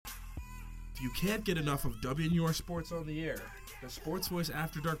If you can't get enough of WNUR Sports on the air, the Sports Voice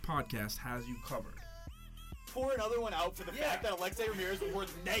After Dark podcast has you covered. Pour another one out for the fact that Alexei Ramirez was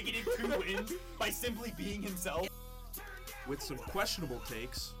worth -2 wins by simply being himself. With some questionable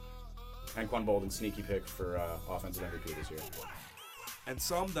takes. Anquan Bolden sneaky pick for offensive MVP this year. And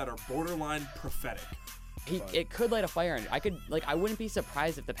some that are borderline prophetic. It could light a fire under. I wouldn't be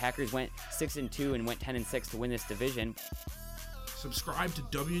surprised if the Packers went 6-2 and went 10-6 to win this division. Subscribe to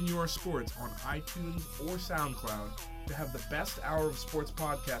WNUR Sports on iTunes or SoundCloud to have the best hour of sports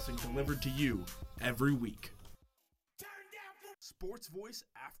podcasting delivered to you every week. Sports Voice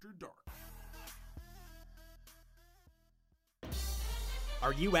After Dark.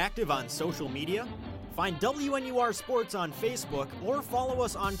 Are you active on social media? Find WNUR Sports on Facebook or follow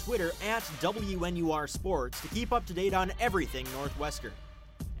us on Twitter at WNUR Sports to keep up to date on everything Northwestern.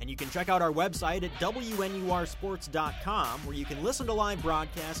 And you can check out our website at WNURsports.com, where you can listen to live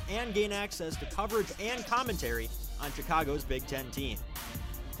broadcasts and gain access to coverage and commentary on Chicago's Big Ten team.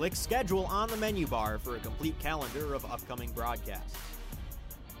 Click Schedule on the menu bar for a complete calendar of upcoming broadcasts.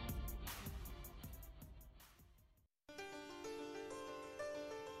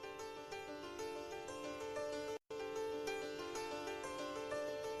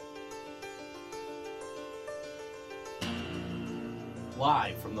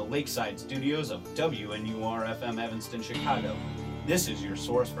 Live from the Lakeside studios of WNUR-FM Evanston, Chicago, this is your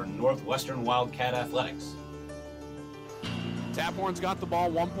source for Northwestern Wildcat Athletics. Taphorn's got the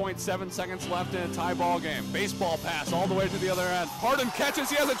ball, 1.7 seconds left in a tie ball game. Baseball pass all the way to the other end. Harden catches,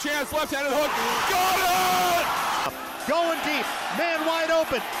 he has a chance, left-handed hook, got it! Going deep, man wide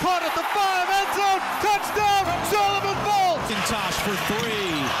open, caught at the 5, end zone, touchdown, Sullivan Bolts! Tosh for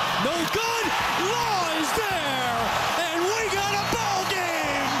 3, no good, Law is there, and we got a ball game!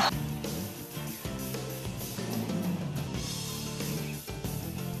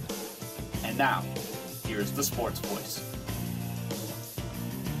 And now, here's the Sports Voice.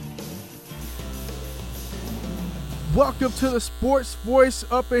 Welcome to the Sports Voice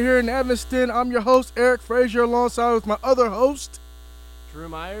up in here in Evanston. I'm your host, Eric Frazier, alongside with my other host, Drew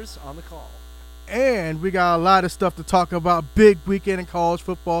Myers, on the call. And we got a lot of stuff to talk about. Big weekend in college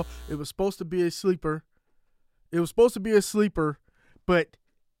football. It was supposed to be a sleeper. But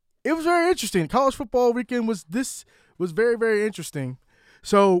it was very interesting. College football weekend was very, very interesting.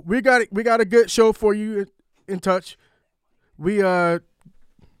 So we got a good show for you in touch. We got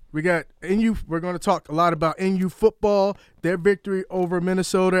NU. We're going to talk a lot about NU football, their victory over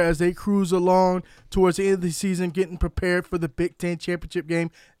Minnesota as they cruise along towards the end of the season, getting prepared for the Big Ten championship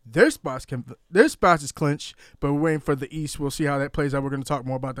game. Their spots is clinched, but we're waiting for the East. We'll see how that plays out. We're going to talk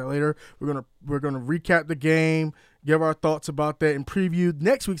more about that later. We're going to recap the game, give our thoughts about that, and preview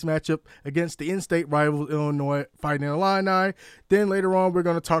next week's matchup against the in-state rivals Illinois Fighting Illini. Then later on, we're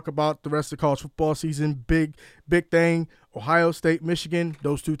going to talk about the rest of the college football season. Big thing. Ohio State, Michigan.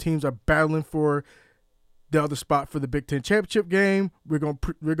 Those two teams are battling for the other spot for the Big Ten championship game. We're going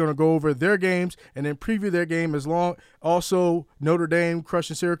to go over their games and then preview their game as long. Also, Notre Dame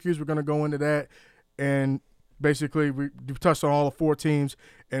crushing Syracuse. We're going to go into that and basically we touched on all the 4 teams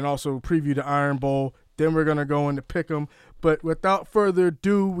and also preview the Iron Bowl. Then we're going to go into pick 'em. But without further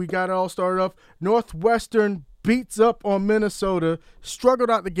ado, we got it all started off. Northwestern beats up on Minnesota, struggled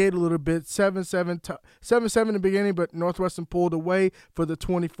out the gate a little bit, 7-7 in the beginning, but Northwestern pulled away for the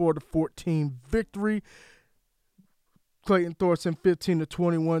 24-14 victory. Clayton Thorson,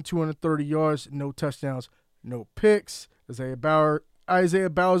 15-21, 230 yards, no touchdowns, no picks. Isaiah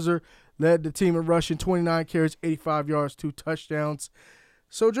Bowser led the team in rushing, 29 carries, 85 yards, 2 touchdowns.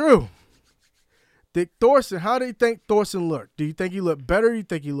 So, Drew, Dick Thorson, how do you think Thorson looked? Do you think he looked better? Do you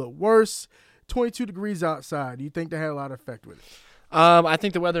think he looked worse? 22 degrees outside. Do you think that had a lot of effect with it? I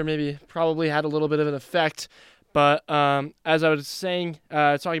think the weather probably had a little bit of an effect. But as I was saying,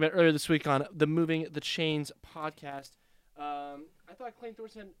 talking about earlier this week on the Moving the Chains podcast, I thought Clayton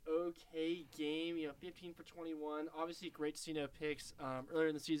Thorson had an okay game, 15 for 21. Obviously, great to see no picks. Earlier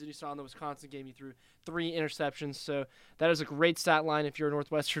in the season, you saw in the Wisconsin game, he threw 3 interceptions. So that is a great stat line if you're a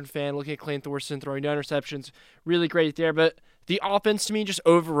Northwestern fan, looking at Clayton Thorson throwing no interceptions. Really great there. But the offense, to me, just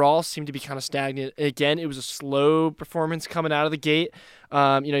overall seemed to be kind of stagnant. Again, it was a slow performance coming out of the gate.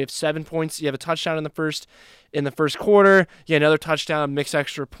 You have 7 points. You have a touchdown in the first quarter. You had another touchdown, mixed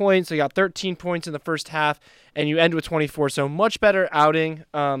extra points. So you got 13 points in the first half, and you end with 24. So much better outing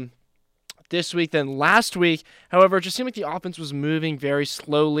this week than last week. However, it just seemed like the offense was moving very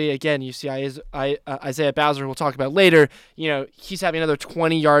slowly. Again, you see Isaiah Bowser, we'll talk about later, he's having another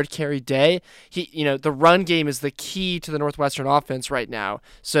 20-yard carry day. The run game is the key to the Northwestern offense right now.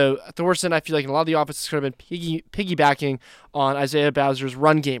 So Thorson, I feel like in a lot of the offenses could have been piggybacking on Isaiah Bowser's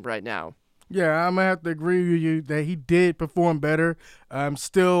run game right now. Yeah, I'm going to have to agree with you that he did perform better. I'm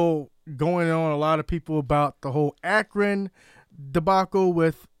still going on a lot of people about the whole Akron debacle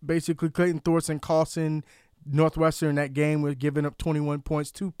with basically Clayton Thorson costing Northwestern that game with giving up 21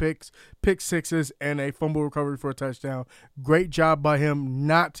 points, 2 picks, pick sixes, and a fumble recovery for a touchdown. Great job by him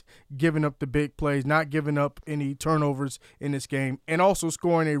not giving up the big plays, not giving up any turnovers in this game, and also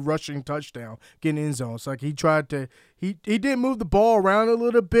scoring a rushing touchdown, getting in zone. So like he tried to he did move the ball around a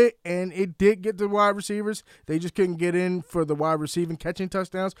little bit, and it did get to wide receivers. They just couldn't get in for the wide receiving catching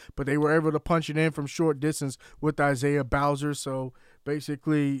touchdowns, but they were able to punch it in from short distance with Isaiah Bowser. So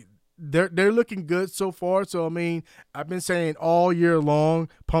basically they're looking good so far. So, I mean, I've been saying all year long,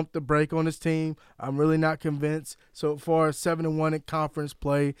 pump the brake on this team. I'm really not convinced. So far, 7-1 in conference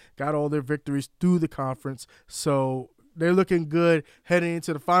play, got all their victories through the conference. So they're looking good heading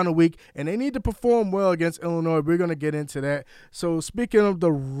into the final week, and they need to perform well against Illinois. We're going to get into that. So speaking of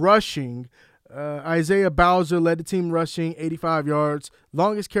the rushing, Isaiah Bowser led the team rushing 85 yards,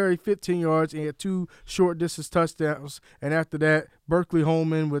 longest carry 15 yards, and he had 2 short distance touchdowns. And after that, Berkeley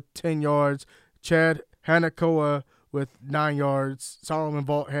Holman with 10 yards, Chad Hanakoa with 9 yards, Solomon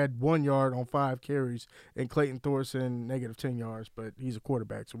Vaught had 1 yard on 5 carries, and Clayton Thorson negative 10 yards, but he's a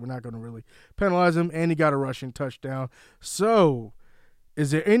quarterback, so we're not going to really penalize him, and he got a rushing touchdown. So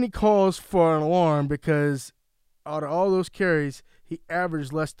is there any cause for an alarm? Because out of all those carries, he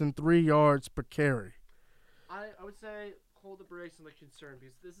averaged less than 3 yards per carry. I would say hold the brakes on the concern,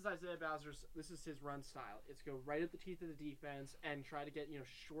 because this is Isaiah Bowser's. This is his run style. It's go right at the teeth of the defense and try to get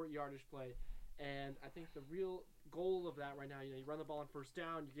short yardage play. And I think the real goal of that right now, you run the ball on first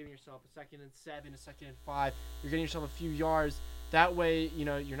down, you're giving yourself a 2nd and 7, a 2nd and 5. You're getting yourself a few yards. That way,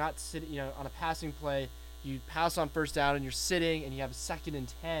 you're not sitting. On a passing play, you pass on first down and you're sitting, and you have a 2nd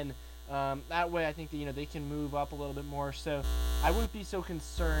and 10. That way, I think that, they can move up a little bit more. So I wouldn't be so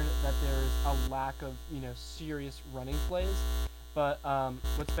concerned that there's a lack of, serious running plays. But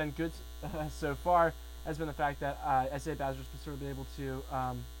what's been good so far has been the fact that Isaiah Bowser's been sort of able to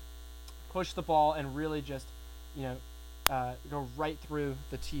push the ball and really just, go right through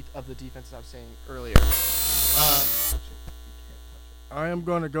the teeth of the defense, as I was saying earlier. I am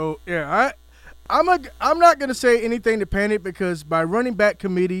going to go – I'm not going to say anything to panic, because by running back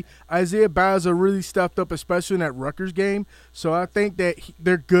committee, Isaiah Bowser really stepped up, especially in that Rutgers game. So I think that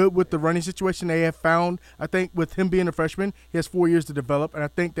they're good with the running situation they have found. I think with him being a freshman, he has 4 years to develop, and I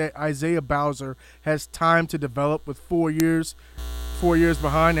think that Isaiah Bowser has time to develop with 4 years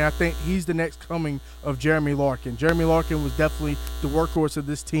behind, and I think he's the next coming of Jeremy Larkin. Jeremy Larkin was definitely the workhorse of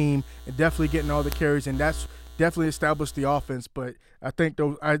this team and definitely getting all the carries, and that's definitely established the offense. But I think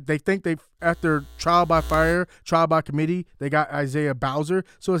they after trial by fire, trial by committee, they got Isaiah Bowser.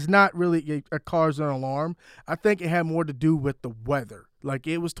 So it's not really a cause and alarm. I think it had more to do with the weather. Like,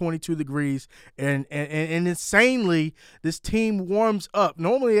 it was 22 degrees, and insanely, this team warms up.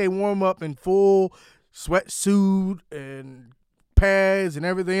 Normally they warm up in full sweatsuit and pads and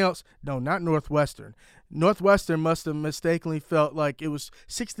everything else. No, not Northwestern. Northwestern must have mistakenly felt like it was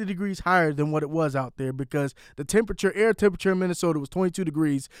 60 degrees higher than what it was out there, because the air temperature in Minnesota was 22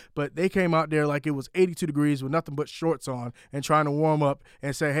 degrees, but they came out there like it was 82 degrees with nothing but shorts on and trying to warm up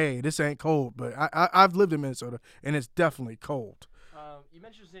and say, hey, this ain't cold. But I've lived in Minnesota, and it's definitely cold. You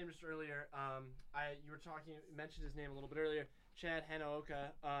mentioned his name just earlier. You mentioned his name a little bit earlier, Chad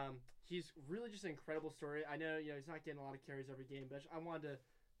Hanaoka. He's really just an incredible story. I know, he's not getting a lot of carries every game, but I wanted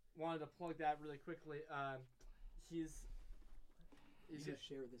to plug that really quickly. He's gonna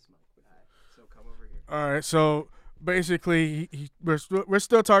share this mic with me, so come over here. All right, so basically, we're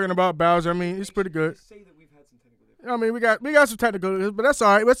still talking about Bowser. I mean, it's pretty good. Say that we've had some technical difficulties. I mean, we got some technical, but that's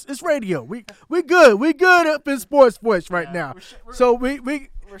all right. It's radio. We good. We good up in Sports Voice right now. So we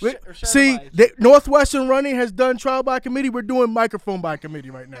see that Northwestern running has done trial by committee. We're doing microphone by committee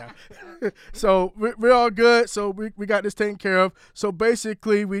right now. So we're all good. So we got this taken care of. So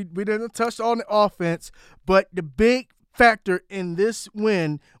basically, we didn't touch on the offense, but the big factor in this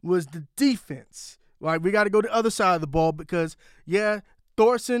win was the defense. Like, we got to go to the other side of the ball, because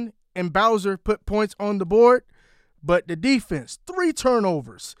Thorson and Bowser put points on the board, but the defense, 3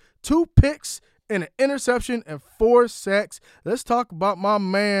 turnovers, 2 picks, and an interception, and 4 sacks. Let's talk about my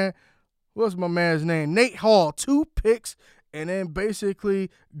man. What's my man's name? Nate Hall, 2 picks, and then basically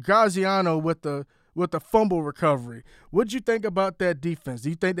Graziano with the fumble recovery. What'd you think about that defense? Do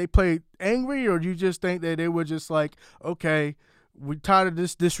you think they played angry, or do you just think that they were just like, okay, we tired of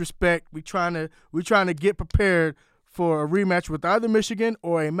this disrespect. We trying to get prepared for a rematch with either Michigan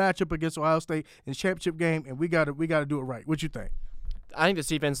or a matchup against Ohio State in the championship game, and we gotta do it right. What you think? I think this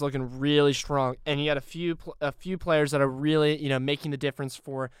defense is looking really strong, and you got a few players that are really, making the difference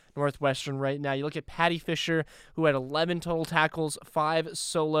for Northwestern right now. You look at Patty Fisher, who had 11 total tackles, 5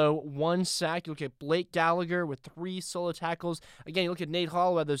 solo, 1 sack. You look at Blake Gallagher with 3 solo tackles. Again, you look at Nate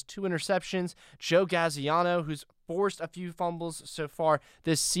Hall, who had those 2 interceptions. Joe Gaziano, who's forced a few fumbles so far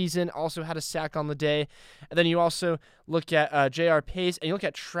this season, also had a sack on the day. And then you also look at J.R. Pace, and you look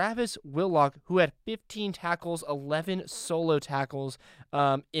at Travis Willock, who had 15 tackles, 11 solo tackles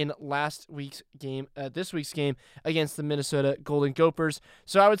in this week's game against the Minnesota Golden Gophers.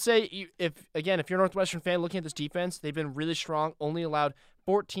 So I would say, if you're a Northwestern fan looking at this defense, they've been really strong, only allowed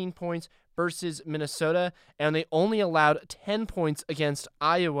 14 points versus Minnesota, and they only allowed 10 points against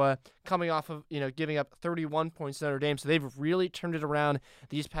Iowa, coming off of giving up 31 points to Notre Dame. So they've really turned it around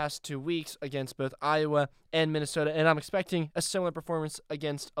these past 2 weeks against both Iowa and Minnesota, and I'm expecting a similar performance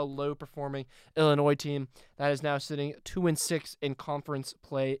against a low-performing Illinois team that is now sitting 2-6 in conference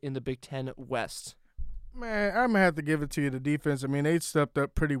play in the Big Ten West. Man, I'm going to have to give it to you, the defense. I mean, they stepped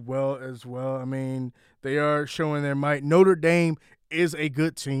up pretty well as well. I mean, they are showing their might. Notre Dame is a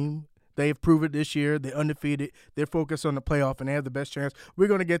good team. They've proven it this year. They're undefeated. They're focused on the playoff, and they have the best chance. We're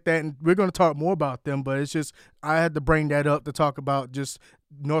going to get that, and we're going to talk more about them, but it's just I had to bring that up to talk about just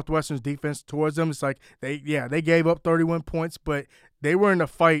Northwestern's defense towards them. It's like they gave up 31 points, but they were in a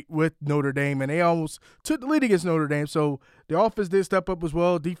fight with Notre Dame, and they almost took the lead against Notre Dame. So the offense did step up as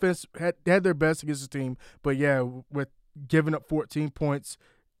well. Defense had their best against the team, but, yeah, with giving up 14 points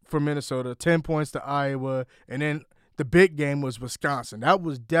for Minnesota, 10 points to Iowa, and then the big game was Wisconsin. That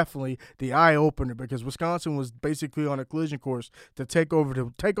was definitely the eye opener because Wisconsin was basically on a collision course to take over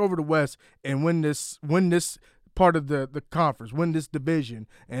the West and win this part of the conference, win this division.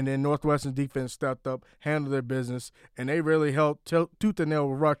 And then Northwestern's defense stepped up, handled their business, and they really held tooth and nail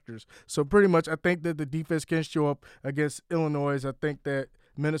with Rutgers. So pretty much, I think that the defense can show up against Illinois. I think that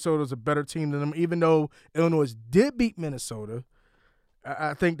Minnesota's a better team than them, even though Illinois did beat Minnesota.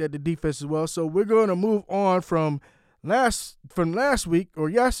 I think that the defense as well. So we're going to move on from last week or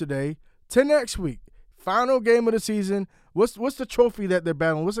yesterday to next week. Final game of the season. What's the trophy that they're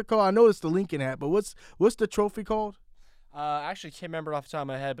battling? What's it called? I know it's the Lincoln hat, but what's the trophy called? I actually can't remember off the top of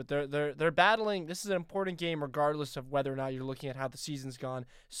my head, but they're battling. This is an important game regardless of whether or not you're looking at how the season's gone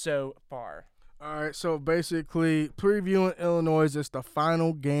so far. All right, so basically previewing Illinois is the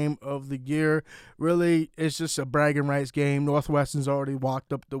final game of the year. Really, it's just a bragging rights game. Northwestern's already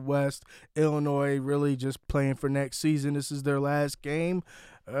walked up the West. Illinois really just playing for next season. This is their last game.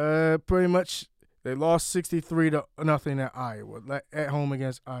 Pretty much they lost 63-0 at Iowa, at home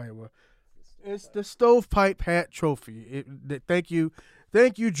against Iowa. It's the Stovepipe Hat Trophy.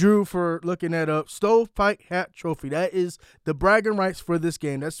 Thank you, Drew, for looking that up. Stovepipe Hat Trophy. That is the bragging rights for this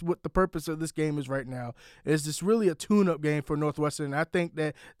game. That's what the purpose of this game is right now. It's just really a tune-up game for Northwestern. And I think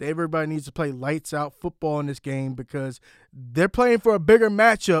that everybody needs to play lights-out football in this game because they're playing for a bigger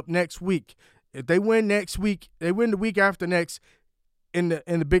matchup next week. If they win next week, they win the week after next in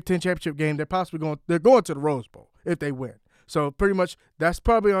the Big Ten championship game, they're going to the Rose Bowl if they win. So pretty much that's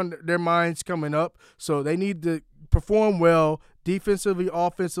probably on their minds coming up. So they need to perform well defensively,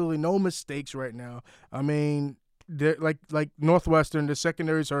 offensively, no mistakes right now. I mean, they're like Northwestern, the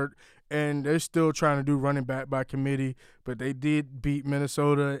secondary's hurt, and they're still trying to do running back by committee, but they did beat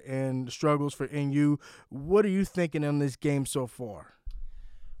Minnesota and the struggles for NU. What are you thinking on this game so far?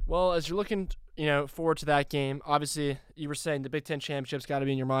 Well, as you're looking forward to that game, obviously you were saying the Big Ten championship's got to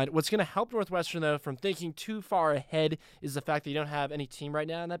be in your mind. What's going to help Northwestern, though, from thinking too far ahead is the fact that you don't have any team right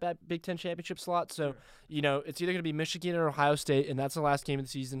now in that Big Ten championship slot. So, it's either going to be Michigan or Ohio State, and that's the last game of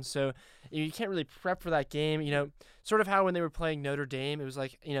the season. So you can't really prep for that game. Sort of how when they were playing Notre Dame, it was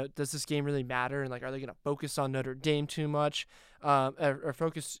like, does this game really matter? And, like, are they going to focus on Notre Dame too much? Or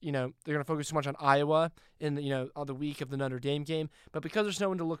focus, they're going to focus too much on Iowa in on the week of the Notre Dame game. But because there's no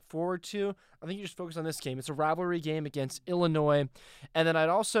one to look forward to, I think you just focus on this game. It's a rivalry game against Illinois. And then I'd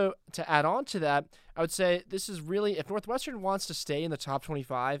also, to add on to that, I would say this is really, if Northwestern wants to stay in the top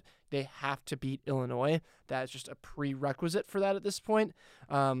 25, they have to beat Illinois. That is just a prerequisite for that at this point.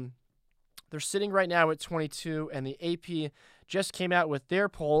 They're sitting right now at 22, and the AP just came out with their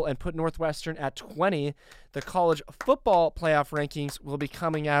poll and put Northwestern at 20. The college football playoff rankings will be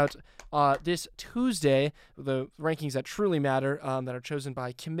coming out this Tuesday, the rankings that truly matter, that are chosen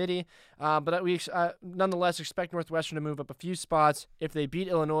by committee. But we nonetheless expect Northwestern to move up a few spots. If they beat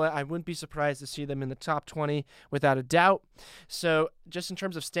Illinois, I wouldn't be surprised to see them in the top 20 without a doubt. So just in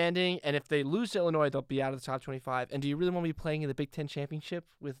terms of standing, and if they lose to Illinois, they'll be out of the top 25. And do you really want to be playing in the Big Ten championship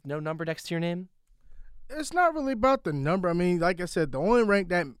with no number next to your name? It's not really about the number. I mean, like I said, the only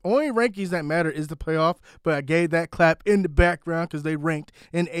rankings that matter is the playoff. But I gave that clap in the background because they ranked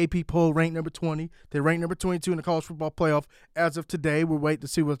in AP poll, ranked number 20. They ranked number 22 in the college football playoff as of today. We're waiting to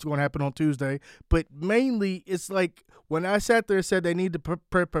see what's going to happen on Tuesday. But mainly, it's like when I sat there and said they need to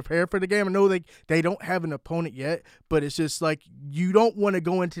prepare for the game. I know they don't have an opponent yet, but it's just like you don't want to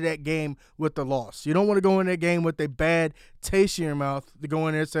go into that game with the loss. You don't want to go in that game with a bad taste in your mouth to go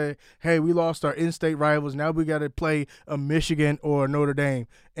in there and say, hey, we lost our in-state rivals. Now we got to play a Michigan or Notre Dame.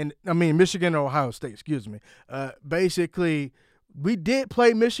 And I mean, Michigan or Ohio State, excuse me. Basically, we did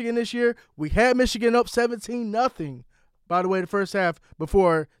play Michigan this year. We had Michigan up 17-0, by the way, the first half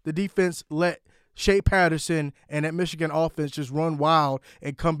before the defense let Shea Patterson and that Michigan offense just run wild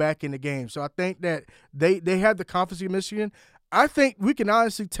and come back in the game. So I think that they had the confidence in Michigan. I think we can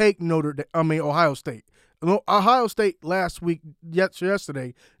honestly take Ohio State. Ohio State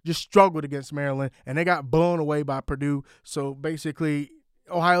yesterday just struggled against Maryland, and they got blown away by Purdue. So basically,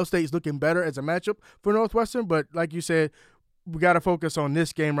 Ohio State's looking better as a matchup for Northwestern. But like you said, we got to focus on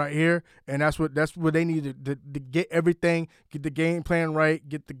this game right here, and that's what they need to get everything, get the game plan right,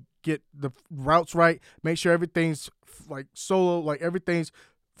 get the routes right, make sure everything's everything's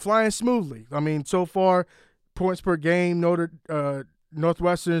flying smoothly. I mean, so far, points per game,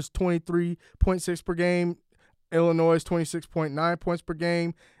 Northwestern's 23.6 per game, Illinois' 26.9 points per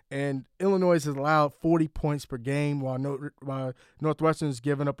game, and Illinois has allowed 40 points per game, while Northwestern's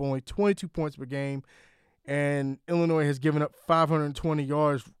given up only 22 points per game, and Illinois has given up 520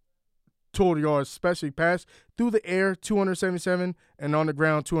 total yards, especially pass through the air, 277, and on the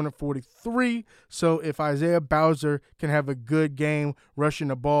ground, 243. So if Isaiah Bowser can have a good game rushing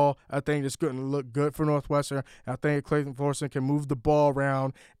the ball, I think it's going to look good for Northwestern. I think Clayton Thorson can move the ball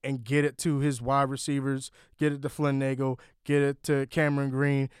around and get it to his wide receivers, get it to Flynn Nagel, get it to Cameron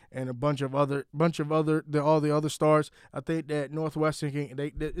Green, and a bunch of all the other stars. I think that Northwestern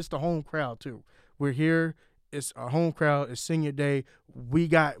it's the home crowd too. We're here. It's our home crowd. It's senior day.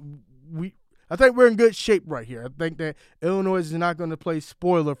 I think we're in good shape right here. I think that Illinois is not going to play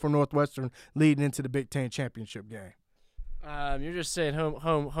spoiler for Northwestern leading into the Big Ten championship game. You're just saying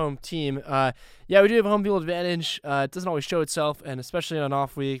home team. Yeah, we do have a home field advantage. It doesn't always show itself, and especially on an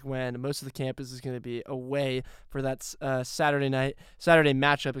off week when most of the campus is going to be away for that Saturday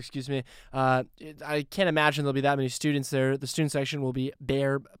matchup. Excuse me. I can't imagine there'll be that many students there. The student section will be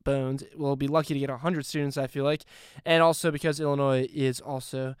bare bones. We'll be lucky to get 100 students, I feel like, and also because Illinois is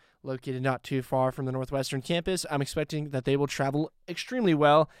also located not too far from the Northwestern campus, I'm expecting that they will travel extremely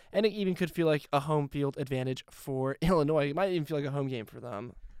well, and it even could feel like a home field advantage for Illinois. It might even feel like a home game for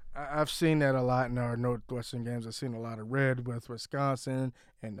them. I've seen that a lot in our Northwestern games. I've seen a lot of red with Wisconsin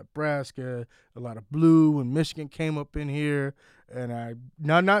and Nebraska, a lot of blue when Michigan came up in here, and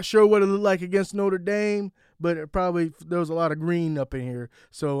I'm not sure what it looked like against Notre Dame, but there was a lot of green up in here.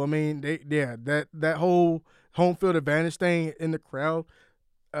 So, I mean, that whole home field advantage thing in the crowd,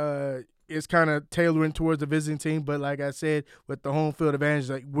 is kind of tailoring towards the visiting team, but like I said, with the home field advantage,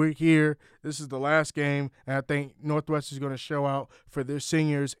 like we're here, this is the last game, and I think Northwestern is going to show out for their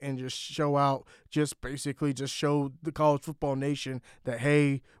seniors and basically show the college football nation that,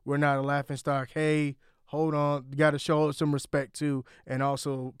 hey, we're not a laughingstock. Hey, hold on, you got to show some respect too, and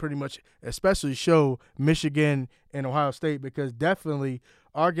also pretty much especially show Michigan and Ohio State, because definitely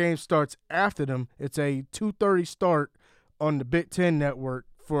our game starts after them. It's a 2:30 start on the Big Ten Network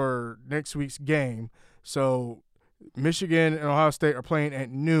for next week's game. So Michigan and Ohio State are playing at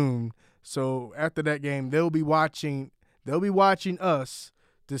noon. So after that game, they'll be watching us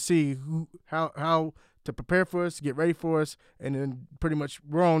to see how to prepare for us, get ready for us, and then pretty much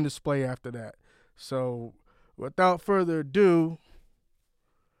we're on display after that. So without further ado,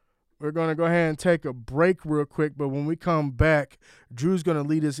 we're going to go ahead and take a break real quick, but when we come back, Drew's going to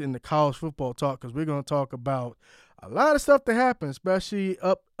lead us into college football talk, because we're going to talk about a lot of stuff that happened, especially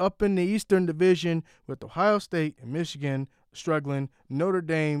up in the Eastern Division with Ohio State and Michigan struggling, Notre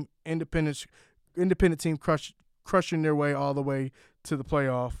Dame independent team crushing their way all the way to the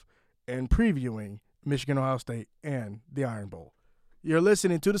playoff, and previewing Michigan, Ohio State, and the Iron Bowl. You're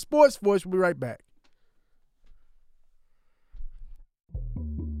listening to the Sports Voice. We'll be right back.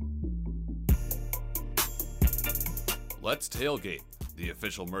 Let's Tailgate, the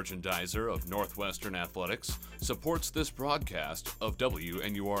official merchandiser of Northwestern Athletics, supports this broadcast of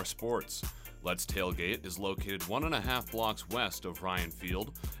WNUR Sports. Let's Tailgate is located 1.5 blocks west of Ryan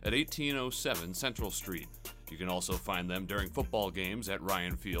Field at 1807 Central Street. You can also find them during football games at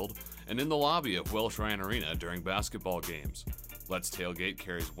Ryan Field and in the lobby of Welsh Ryan Arena during basketball games. Let's Tailgate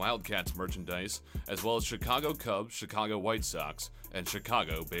carries Wildcats merchandise, as well as Chicago Cubs, Chicago White Sox, and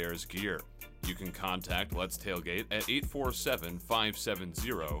Chicago Bears gear. You can contact Let's Tailgate at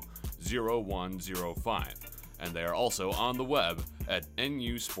 847-570-0105, and they are also on the web at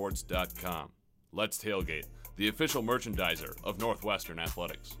nusports.com. Let's Tailgate, the official merchandiser of Northwestern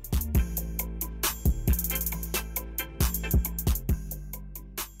Athletics.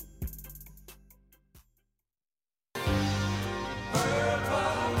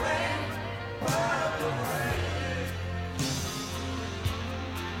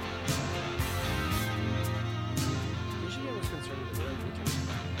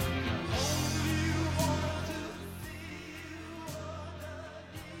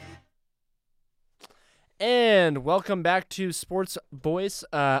 And welcome back to Sports Voice.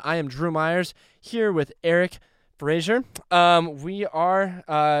 I am Drew Myers here with Eric Frazier. We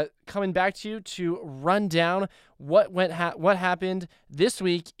are coming back to you to run down what happened this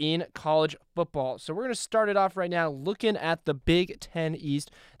week in college football. So we're going to start it off right now looking at the Big Ten East.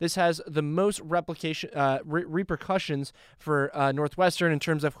 This has the most repercussions for Northwestern in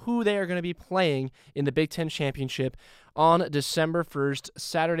terms of who they are going to be playing in the Big Ten Championship on December 1st,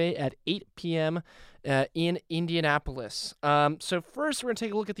 Saturday at 8 p.m. In Indianapolis. So first, we're going to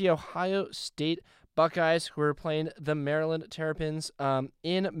take a look at the Ohio State Buckeyes, who are playing the Maryland Terrapins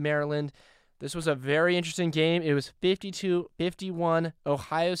in Maryland. This was a very interesting game. It was 52-51,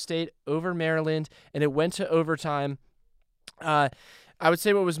 Ohio State over Maryland, and it went to overtime. I would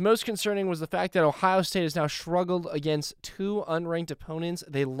say what was most concerning was the fact that Ohio State has now struggled against two unranked opponents.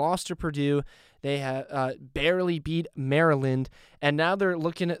 They lost to Purdue. They have barely beat Maryland, and now they're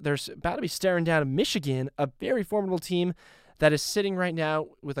about to be staring down Michigan, a very formidable team that is sitting right now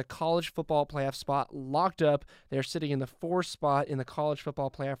with a college football playoff spot locked up. They're sitting in the 4th spot in the college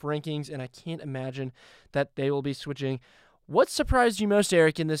football playoff rankings, and I can't imagine that they will be switching. What surprised you most,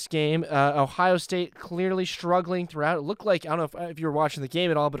 Eric, in this game? Ohio State clearly struggling throughout. It looked like, I don't know if you were watching the game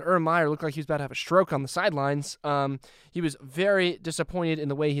at all, but Urban Meyer looked like he was about to have a stroke on the sidelines. He was very disappointed in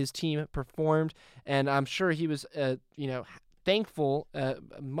the way his team performed, and I'm sure he was, thankful,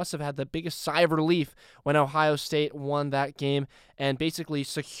 must have had the biggest sigh of relief when Ohio State won that game and basically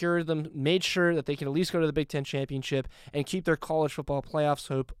secured them, made sure that they can at least go to the Big Ten Championship and keep their college football playoffs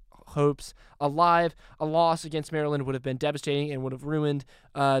hopes alive. A loss against Maryland would have been devastating and would have ruined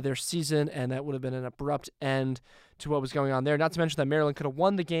their season, and that would have been an abrupt end to what was going on there. Not to mention that Maryland could have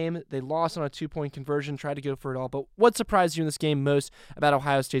won the game. They lost on a 2-point conversion, tried to go for it all. But what surprised you in this game most about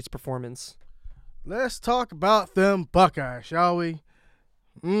Ohio State's performance? Let's talk about them Buckeyes, shall we?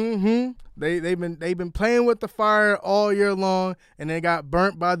 They've been playing with the fire all year long, and they got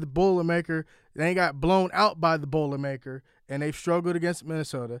burnt by the Boilermaker. They got blown out by the Boilermaker, and they've struggled against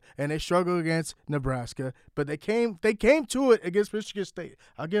Minnesota, and they struggled against Nebraska. But they came to it against Michigan State.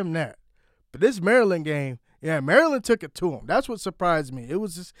 I'll give them that. But this Maryland game, yeah, Maryland took it to them. That's what surprised me. It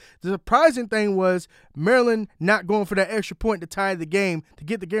was just, the surprising thing was Maryland not going for that extra point to tie the game, to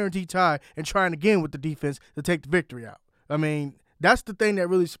get the guaranteed tie, and trying again with the defense to take the victory out. I mean, that's the thing that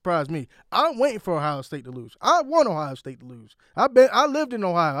really surprised me. I'm waiting for Ohio State to lose. I want Ohio State to lose. I lived in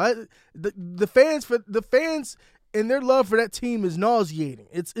Ohio. The fans and their love for that team is nauseating.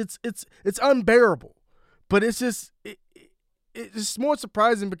 It's unbearable. But it's just it's more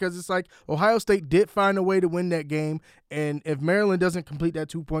surprising because it's like Ohio State did find a way to win that game, and if Maryland doesn't complete that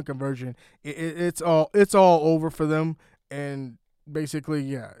 2-point conversion, it's all over for them. And basically,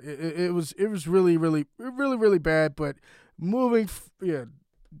 yeah, it was really, really, really, really bad. But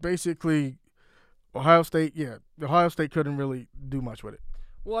basically, Ohio State couldn't really do much with it.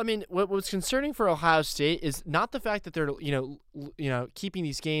 Well, I mean, what was concerning for Ohio State is not the fact that they're keeping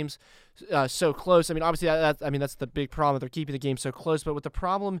these games so close. I mean, obviously that's the big problem. They're keeping the game so close. But what the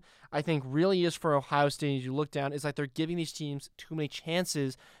problem I think really is for Ohio State, as you look down, is like they're giving these teams too many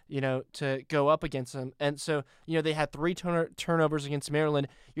chances, to go up against them. And so they had 3 turnovers against Maryland.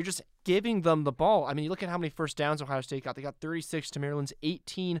 You're just giving them the ball. I mean, you look at how many first downs Ohio State got. They got 36 to Maryland's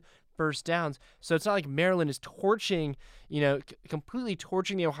 18 first downs. So it's not like Maryland is completely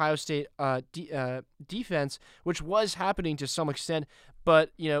torching the Ohio State defense, which was happening to some extent.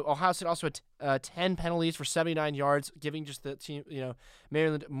 But, Ohio State also had 10 penalties for 79 yards, giving just the team,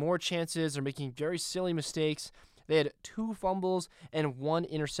 Maryland more chances. They're making very silly mistakes. They had 2 fumbles and 1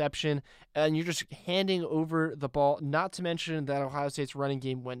 interception, and you're just handing over the ball, not to mention that Ohio State's running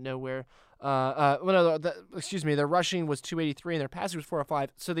game went nowhere. Their rushing was 283 and their passing was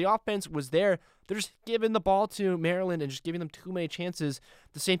 405. So the offense was there. They're just giving the ball to Maryland and just giving them too many chances.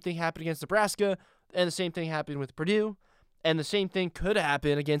 The same thing happened against Nebraska, and the same thing happened with Purdue, and the same thing could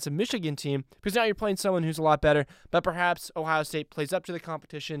happen against a Michigan team, because now you're playing someone who's a lot better, but perhaps Ohio State plays up to the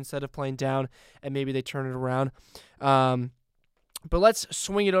competition instead of playing down, and maybe they turn it around. But let's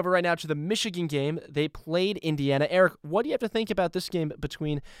swing it over right now to the Michigan game. They played Indiana. Eric, what do you have to think about this game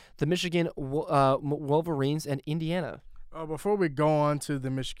between the Michigan Wolverines and Indiana? Before we go on to the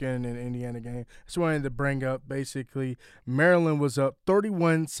Michigan and Indiana game, I just wanted to bring up basically Maryland was up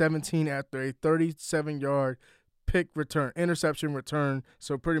 31-17 after a 37-yard interception return.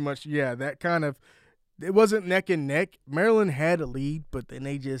 So pretty much, yeah, that kind of – it wasn't neck and neck. Maryland had a lead, but then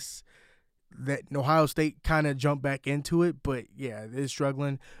that Ohio State kind of jumped back into it. But, yeah, they're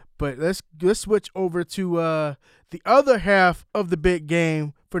struggling. But let's switch over to the other half of the big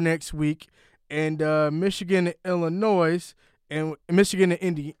game for next week. And Michigan and Illinois, and Michigan and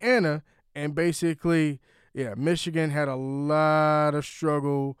Indiana, and basically, yeah, Michigan had a lot of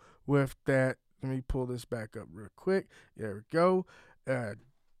struggle with that. Let me pull this back up real quick. There we go.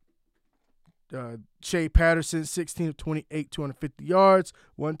 Shea Patterson, 16 of 28, 250 yards,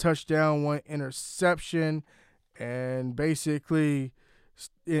 1 touchdown, 1 interception, and basically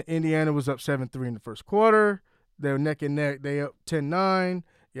Indiana was up 7-3 in the first quarter. They were neck and neck. They up 10-9.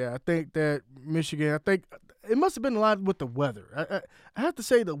 Yeah, I think that Michigan, it must have been a lot with the weather. I have to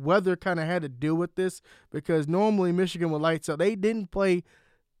say the weather kind of had to deal with this because normally Michigan would lights out. They didn't play.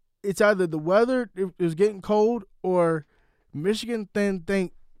 It's either the weather, it was getting cold, or Michigan didn't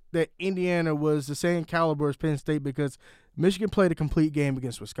think that Indiana was the same caliber as Penn State because Michigan played a complete game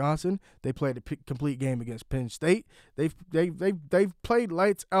against Wisconsin. They played a complete game against Penn State. They've played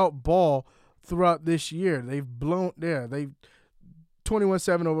lights out ball throughout this year. They've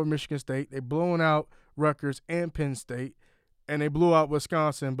 21-7 over Michigan State. They've blown out Rutgers and Penn State, and they blew out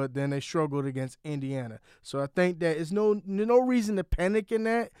Wisconsin, but then they struggled against Indiana. So I think that there's no reason to panic in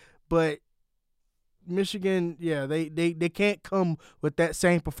that, but Michigan, yeah, they can't come with that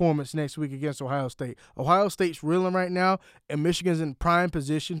same performance next week against Ohio State. Ohio State's reeling right now, and Michigan's in prime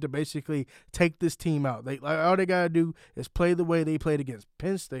position to basically take this team out. All they got to do is play the way they played against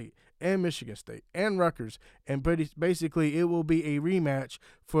Penn State and Michigan State and Rutgers, and basically it will be a rematch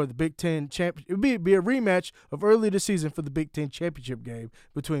for the Big Ten championship. It will be a rematch of early this season for the Big Ten championship game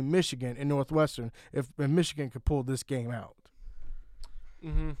between Michigan and Northwestern if Michigan could pull this game out.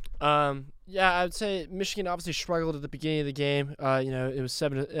 Yeah, I would say Michigan obviously struggled at the beginning of the game. It was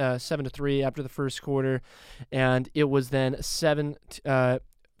 7-3 after the first quarter, and it was then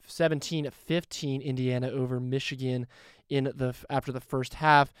 17-15 Indiana over Michigan after the first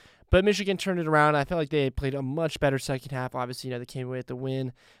half. But Michigan turned it around. I felt like they played a much better second half. Obviously, they came away with the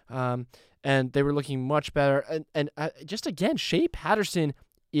win, and they were looking much better. And just again, Shea Patterson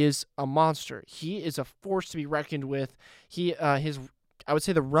is a monster. He is a force to be reckoned with. I would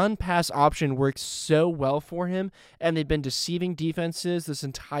say the run-pass option works so well for him, and they've been deceiving defenses this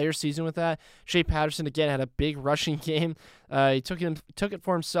entire season with that. Shea Patterson, again, had a big rushing game. He took it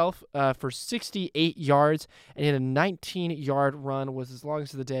for himself for 68 yards, and he had a 19-yard run, was his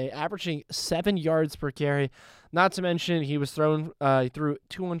longest of the day, averaging 7 yards per carry. Not to mention, he threw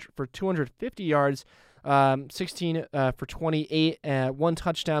 250 yards, 16 for 28, 1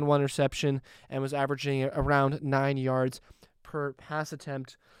 touchdown, 1 interception, and was averaging around 9 yards per pass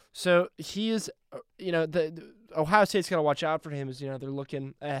attempt. So he is, the Ohio State's got to watch out for him as, they're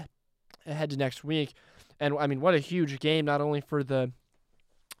looking ahead to next week. And, I mean, what a huge game, not only for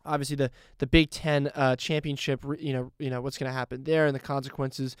obviously the Big Ten championship, what's going to happen there and the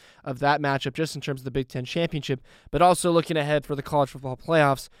consequences of that matchup just in terms of the Big Ten championship, but also looking ahead for the college football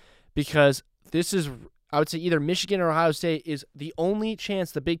playoffs, because this is, I would say, either Michigan or Ohio State is the only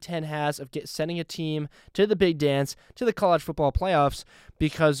chance the Big Ten has of sending a team to the big dance, to the college football playoffs,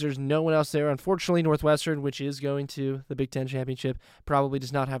 because there's no one else there. Unfortunately, Northwestern, which is going to the Big Ten championship, probably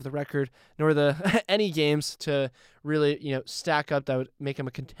does not have the record nor the any games to really stack up that would make them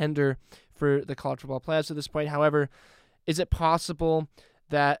a contender for the college football playoffs at this point. However, is it possible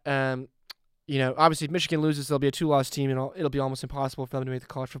that obviously if Michigan loses, they'll be a 2-loss team, and it'll be almost impossible for them to make the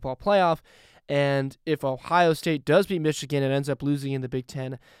college football playoff. And if Ohio State does beat Michigan and ends up losing in the Big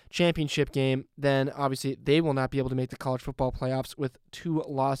Ten championship game, then obviously they will not be able to make the college football playoffs with 2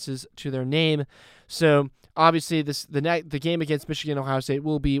 losses to their name. So obviously the game against Michigan and Ohio State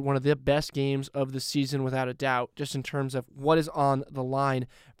will be one of the best games of the season without a doubt, just in terms of what is on the line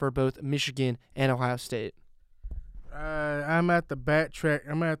for both Michigan and Ohio State. I'm at the backtrack.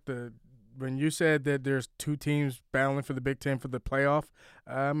 When you said that there's 2 teams battling for the Big Ten for the playoff,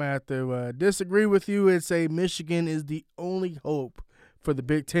 I'm going to have to disagree with you and say Michigan is the only hope for the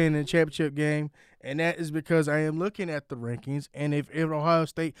Big Ten in the championship game, and that is because I am looking at the rankings, and if Ohio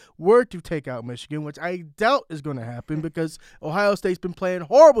State were to take out Michigan, which I doubt is going to happen because Ohio State's been playing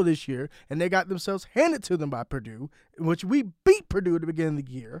horrible this year, and they got themselves handed to them by Purdue, which we beat Purdue at the beginning of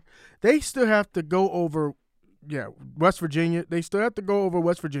the year, they still have to go over Yeah, West Virginia. They still have to go over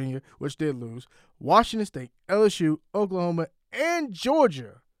West Virginia, which they lose. Washington State, LSU, Oklahoma, and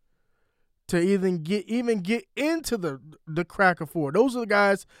Georgia to even get into the crack of 4. Those are the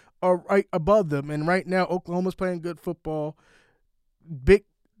guys are right above them, and right now Oklahoma's playing good football. The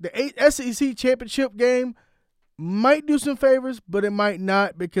SEC championship game might do some favors, but it might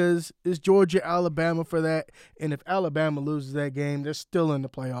not because it's Georgia, Alabama for that, and if Alabama loses that game, they're still in the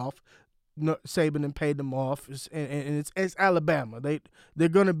playoff. No, Saban paid them off, and it's Alabama. They're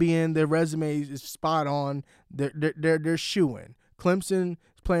gonna be in. Their resume is spot on. They're shoo-in. Clemson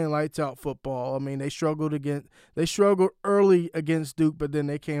is playing lights out football. I mean, they struggled early against Duke, but then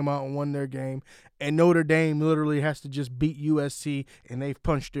they came out and won their game. And Notre Dame literally has to just beat USC, and they've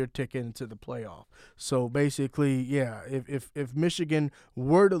punched their ticket into the playoff. So basically, yeah, if Michigan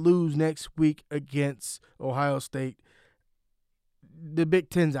were to lose next week against Ohio State, the Big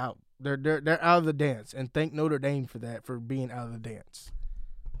Ten's out. They're out of the dance, and thank Notre Dame for that, for being out of the dance.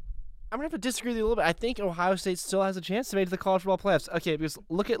 I'm gonna have to disagree with you a little bit. I think Ohio State still has a chance to make the college football playoffs. Okay, because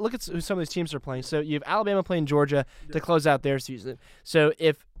look at who some of these teams are playing. So you have Alabama playing Georgia to close out their season. So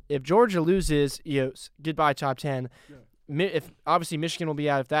if Georgia loses, goodbye top 10. Yeah. If obviously Michigan will be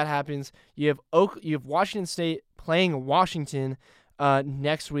out if that happens. You have Washington State playing Washington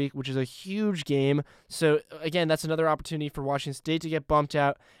next week, which is a huge game. So, again, that's another opportunity for Washington State to get bumped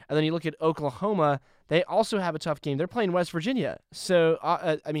out. And then you look at Oklahoma. They also have a tough game. They're playing West Virginia. So,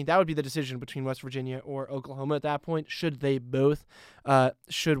 that would be the decision between West Virginia or Oklahoma at that point. Should they both?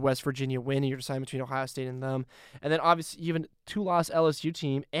 Should West Virginia win? You're deciding between Ohio State and them. And then, obviously, even two-loss LSU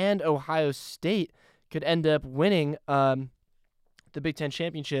team and Ohio State could end up winning the Big Ten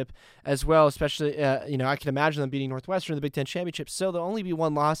Championship as well, especially, I can imagine them beating Northwestern in the Big Ten Championship, so there'll only be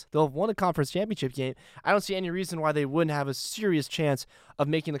one loss. They'll have won a conference championship game. I don't see any reason why they wouldn't have a serious chance of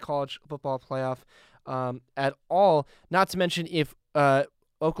making the college football playoff at all, not to mention if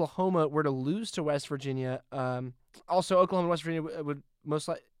Oklahoma were to lose to West Virginia. Also, Oklahoma and West Virginia would most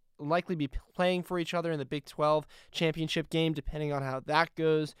likely be playing for each other in the Big 12 championship game, depending on how that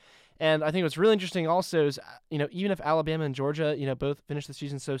goes. And I think what's really interesting also is, even if Alabama and Georgia, both finish the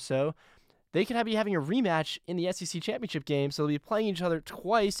season so, they could be having a rematch in the SEC championship game. So they'll be playing each other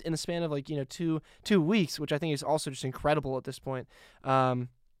twice in the span of 2 weeks, which I think is also just incredible at this point. How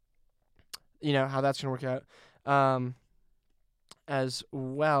that's going to work out as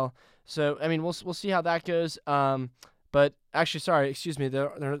well. So, we'll see how that goes. But actually, excuse me,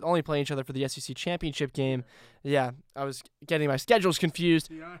 they're only playing each other for the SEC championship game. Yeah, I was getting my schedules confused.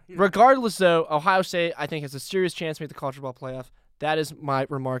 Yeah. Regardless, though, Ohio State, I think, has a serious chance to make the college football playoff. That is my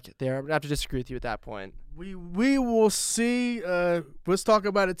remark there. I'm going to have to disagree with you at that point. We will see. Let's talk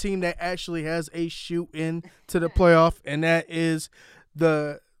about a team that actually has a shoot-in to the playoff, and that is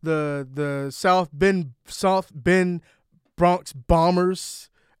the South Bend Bronx Bombers.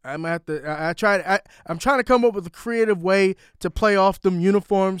 I'm trying to come up with a creative way to play off them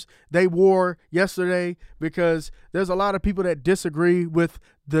uniforms they wore yesterday, because there's a lot of people that disagree with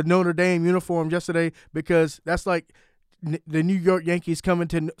the Notre Dame uniform yesterday, because that's like the New York Yankees coming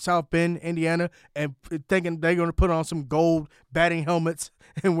to South Bend, Indiana, and thinking they're going to put on some gold batting helmets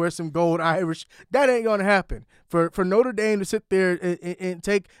and wear some gold Irish. That ain't going to happen. For Notre Dame to sit there and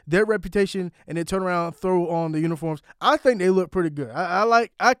take their reputation and then turn around and throw on the uniforms, I think they look pretty good.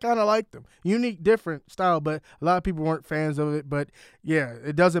 I kind of like them. Unique, different style, but a lot of people weren't fans of it. But, yeah,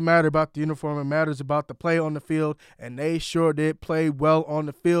 it doesn't matter about the uniform. It matters about the play on the field, and they sure did play well on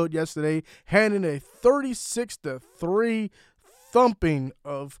the field yesterday, handing a 36-3 thumping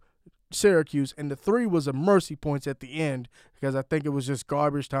of Syracuse, and the 3 was a mercy points at the end, because I think it was just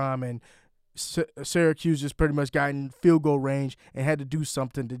garbage time, and Syracuse just pretty much got in field goal range and had to do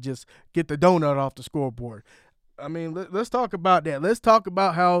something to just get the donut off the scoreboard. Let's talk about that. Let's talk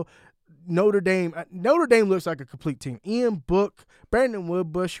about how Notre Dame looks like a complete team. Ian Book, Brandon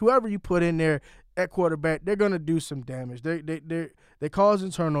Woodbush, whoever you put in there at quarterback, they're going to do some damage. They're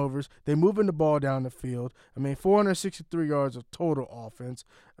causing turnovers. They're moving the ball down the field. 463 yards of total offense.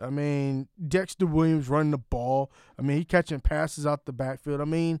 Dexter Williams running the ball. He catching passes out the backfield.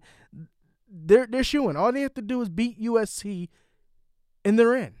 They're shooing. All they have to do is beat USC, and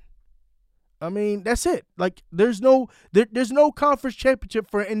they're in. That's it. There's no conference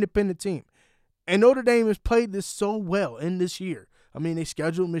championship for an independent team. And Notre Dame has played this so well in this year. They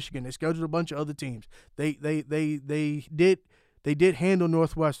scheduled Michigan. They scheduled a bunch of other teams. They did handle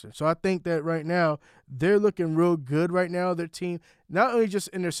Northwestern. So I think that right now they're looking real good right now. Their team, not only just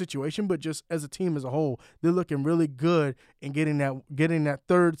in their situation, but just as a team as a whole, they're looking really good in getting that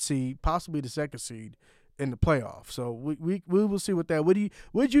 3rd seed, possibly the 2nd seed in the playoffs. So we will see what that. What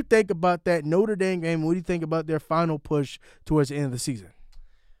did you think about that Notre Dame game? What do you think about their final push towards the end of the season?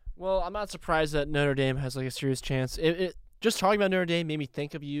 Well, I'm not surprised that Notre Dame has like a serious chance. Just talking about Notre Dame made me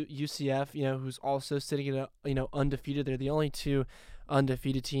think of UCF, who's also sitting at undefeated. They're the only two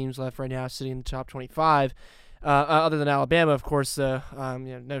undefeated teams left right now, sitting in the top 25. Other than Alabama, of course,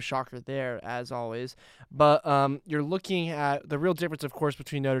 no shocker there, as always. But you're looking at the real difference, of course,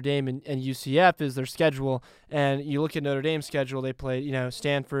 between Notre Dame and UCF is their schedule. And you look at Notre Dame's schedule, they played,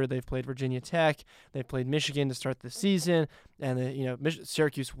 Stanford, they've played Virginia Tech, they played Michigan to start the season. And,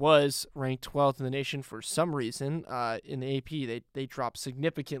 Syracuse was ranked 12th in the nation for some reason in the AP. They dropped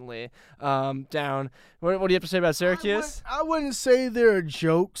significantly down. What do you have to say about Syracuse? I wouldn't say they're a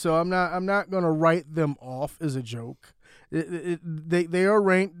joke, so I'm not going to write them off as a joke. They are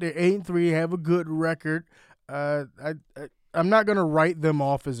ranked. They're 8-3, have a good record. I'm not going to write them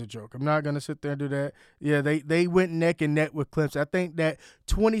off as a joke. I'm not going to sit there and do that. Yeah, they went neck and neck with Clemson. I think that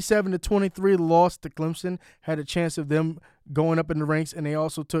 27-23 loss to Clemson had a chance of them going up in the ranks, and they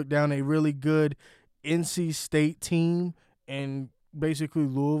also took down a really good NC State team, and basically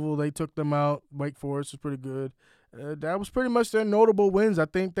Louisville, they took them out. Wake Forest was pretty good. That was pretty much their notable wins. I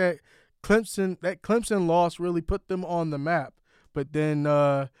think that Clemson loss really put them on the map, but then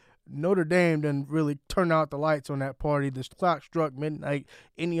Notre Dame didn't really turn out the lights on that party. The clock struck midnight.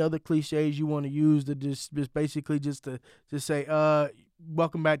 Any other cliches you want to use to just basically just say,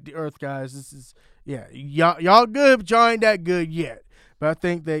 welcome back to Earth, guys. This is, y'all good, but y'all ain't that good yet. But I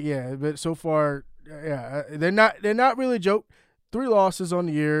think that, but so far, they're not really a joke. 3 losses on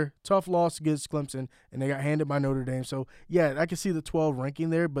the year, tough loss against Clemson, and they got handed by Notre Dame. So, I can see the 12 ranking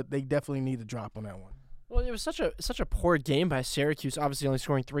there, but they definitely need to drop on that one. Well, it was such a poor game by Syracuse, obviously only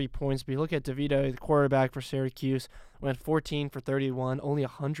scoring 3 points. But you look at DeVito, the quarterback for Syracuse, went 14 for 31, only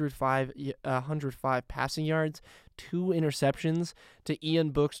 105 passing yards, 2 interceptions. To Ian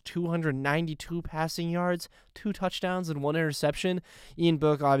Book's 292 passing yards, 2 touchdowns, and 1 interception. Ian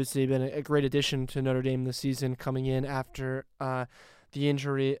Book obviously been a great addition to Notre Dame this season, coming in after the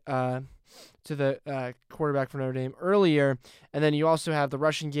injury to the quarterback for Notre Dame earlier. And then you also have the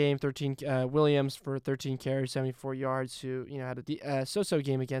rushing game, Williams for 13 carries, 74 yards, who had a so-so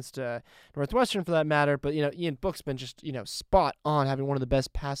game against Northwestern for that matter. But Ian Book's been just spot on, having one of the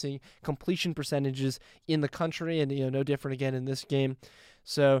best passing completion percentages in the country, and no different again in this game.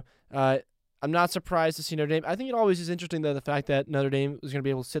 So I'm not surprised to see Notre Dame. I think it always is interesting though, the fact that Notre Dame was going to be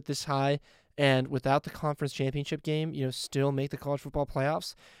able to sit this high and without the conference championship game, still make the college football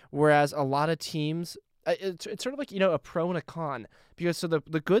playoffs. Whereas a lot of teams, it's sort of like, a pro and a con. Because so the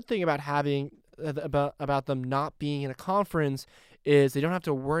good thing about having, about them not being in a conference is they don't have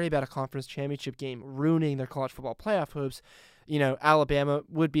to worry about a conference championship game ruining their college football playoff hopes. Alabama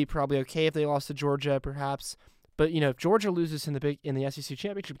would be probably okay if they lost to Georgia, perhaps. But, if Georgia loses in the SEC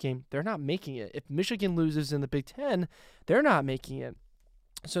championship game, they're not making it. If Michigan loses in the Big Ten, they're not making it.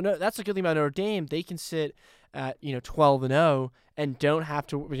 So no, that's the good thing about Notre Dame. They can sit at 12-0 and don't have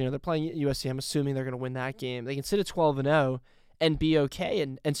to. They're playing USC. I'm assuming they're going to win that game. They can sit at 12-0 and be okay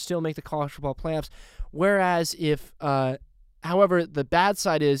and still make the college football playoffs. Whereas if, however, the bad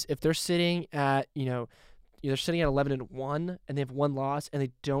side is if they're sitting at they're sitting at 11-1 and they have 1 loss and they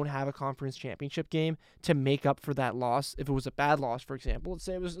don't have a conference championship game to make up for that loss. If it was a bad loss, for example, let's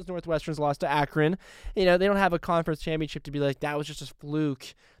say it was Northwestern's loss to Akron, they don't have a conference championship to be like that was just a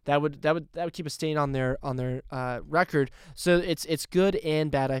fluke. That would keep a stain on their record. So it's good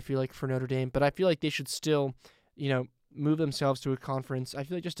and bad, I feel like, for Notre Dame, but I feel like they should still move themselves to a conference. I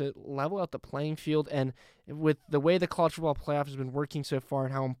feel like just to level out the playing field, and with the way the college football playoff has been working so far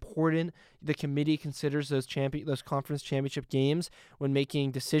and how important the committee considers those conference championship games when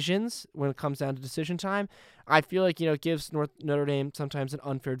making decisions, when it comes down to decision time, I feel like, it gives Notre Dame sometimes an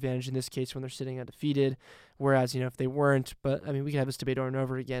unfair advantage in this case when they're sitting undefeated, whereas, if they weren't, but I mean, we could have this debate over and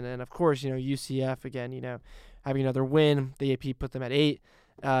over again. And of course, UCF again, having another win, the AP put them at 8.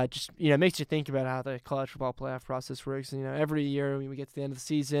 Just makes you think about how the college football playoff process works. And, every year when we get to the end of the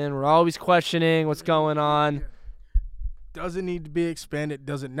season, we're always questioning what's going on. Does it need to be expanded?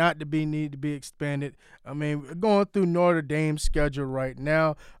 Does it not need to be expanded? I mean, we're going through Notre Dame's schedule right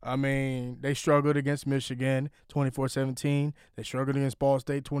now. I mean, they struggled against Michigan 24-17. They struggled against Ball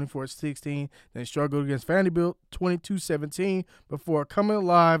State 24-16. They struggled against Vanderbilt 22-17 before coming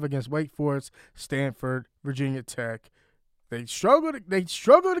alive against Wake Forest, Stanford, Virginia Tech. They struggled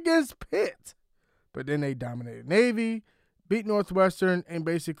against Pitt, but then they dominated Navy, beat Northwestern, and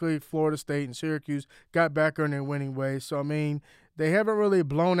basically Florida State and Syracuse got back on their winning ways. So I mean, they haven't really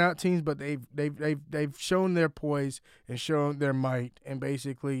blown out teams, but they've shown their poise and shown their might. And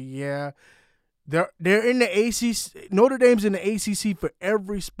basically, They're in the ACC. Notre Dame's in the ACC for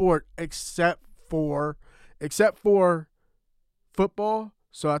every sport except for football.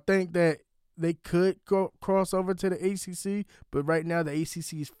 So I think that they could cross over to the ACC, but right now the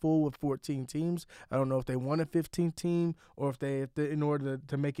ACC is full with 14 teams. I don't know if they want a 15 team or if they in order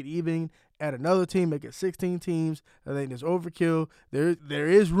to make it even, add another team, make it 16 teams. I think there's overkill. There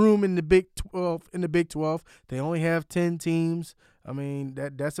is room in the Big 12. In the Big 12, they only have 10 teams. I mean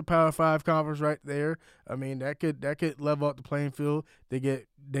that's a Power 5 conference right there. I mean that could level out the playing field. They get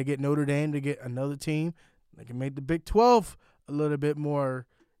Notre Dame, they get another team. They can make the Big 12 a little bit more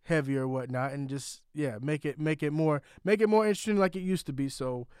heavy or whatnot, and just make it more interesting like it used to be.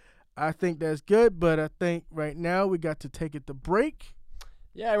 So I think that's good, but I think right now we got to take it to break.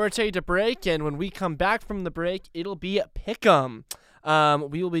 Yeah, we're going to take it to break, and when we come back from the break, it'll be Pick'em.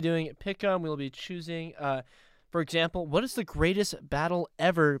 We will be doing Pick'em. We will be choosing, for example, what is the greatest battle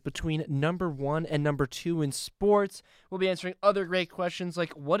ever between number 1 and number 2 in sports? We'll be answering other great questions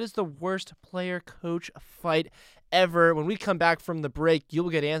like what is the worst player-coach fight ever? When we come back from the break, you'll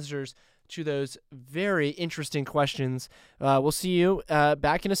get answers to those very interesting questions. We'll see you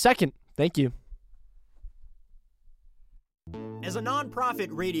back in a second. Thank you. As a non-profit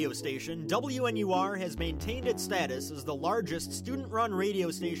radio station, WNUR has maintained its status as the largest student-run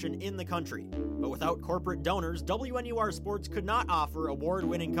radio station in the country. But without corporate donors, WNUR Sports could not offer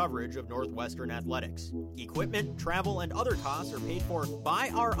award-winning coverage of Northwestern athletics. Equipment, travel, and other costs are paid for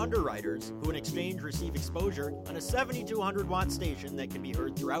by our underwriters, who in exchange receive exposure on a 7,200-watt station that can be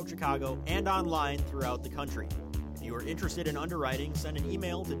heard throughout Chicago and online throughout the country. If you are interested in underwriting, send an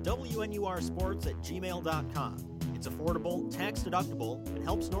email to WNURsports@gmail.com. It's affordable, tax-deductible, and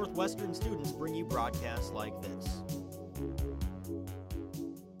helps Northwestern students bring you broadcasts like this.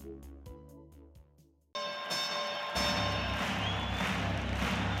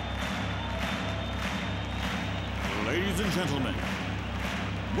 Ladies and gentlemen,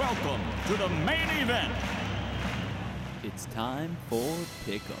 welcome to the main event. It's time for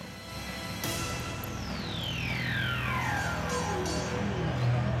Pick'em.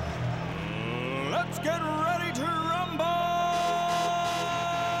 Let's get ready to rumble!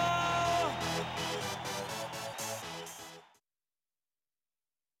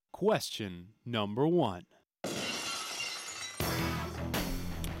 Question number 1.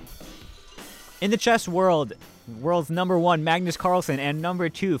 In the chess world, world's number 1 Magnus Carlsen and number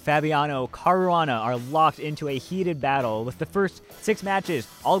 2 Fabiano Caruana are locked into a heated battle, with the first 6 matches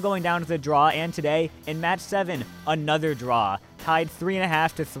all going down to the draw, and today, in match 7, another draw, tied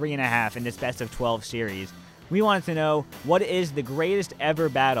 3.5 to 3.5 in this best of 12 series. We wanted to know, what is the greatest ever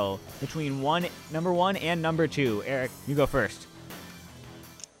battle between number 1 and number 2? Eric, you go first.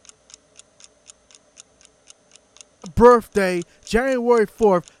 Birthday, January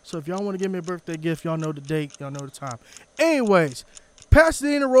 4th. So if y'all want to give me a birthday gift, y'all know the date, y'all know the time. Anyways,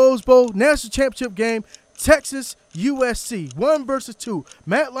 Pasadena Rose Bowl, national championship game, Texas, USC, 1 versus 2.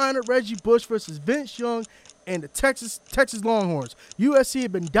 Matt Leinart, Reggie Bush versus Vince Young and the Texas Longhorns. USC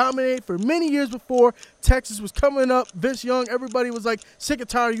had been dominated for many years before. Texas was coming up. Vince Young, everybody was like sick and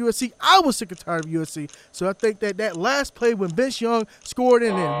tired of USC. I was sick and tired of USC. So I think that last play when Vince Young scored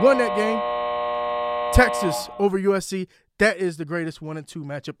and then won that game, Texas over USC, that is the greatest 1 and 2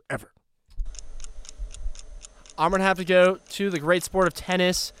 matchup ever. I'm going to have to go to the great sport of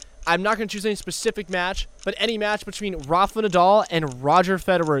tennis. I'm not going to choose any specific match, but any match between Rafa Nadal and Roger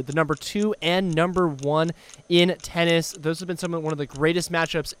Federer, the number 2 and number 1 in tennis. Those have been one of the greatest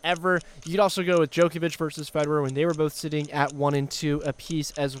matchups ever. You could also go with Djokovic versus Federer when they were both sitting at 1 and 2 apiece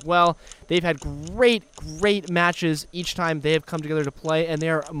as well. They've had great matches each time they have come together to play, and they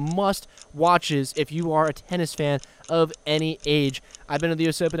are must-watches if you are a tennis fan of any age. I've been to the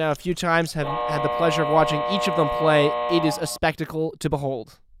US Open now a few times, have had the pleasure of watching each of them play. It is a spectacle to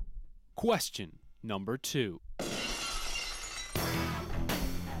behold. Question number 2.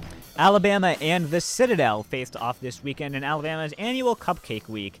 Alabama and the Citadel faced off this weekend in Alabama's annual Cupcake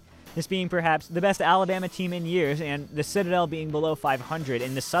Week. This being perhaps the best Alabama team in years, and the Citadel being below 500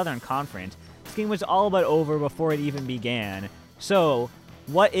 in the Southern Conference. This game was all but over before it even began. So,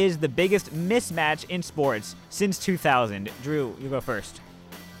 what is the biggest mismatch in sports since 2000? Drew, you go first.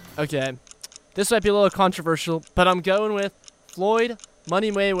 Okay. This might be a little controversial, but I'm going with Floyd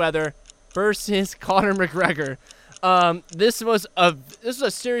Money Mayweather versus Conor McGregor. This was a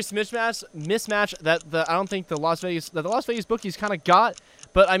serious mismatch that I don't think the Las Vegas bookies kind of got,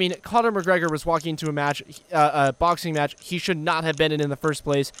 But, I mean, Conor McGregor was walking into a boxing match he should not have been in the first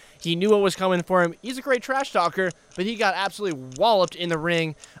place. He knew what was coming for him. He's a great trash talker, but he got absolutely walloped in the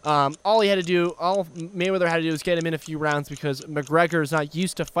ring. All Mayweather had to do was get him in a few rounds because McGregor is not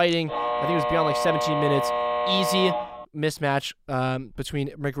used to fighting. I think it was beyond 17 minutes. Easy mismatch between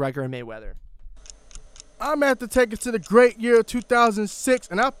McGregor and Mayweather. I'm going to have to take it to the great year of 2006,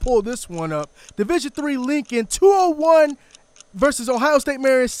 and I pulled this one up. Division III Lincoln 201 versus Ohio State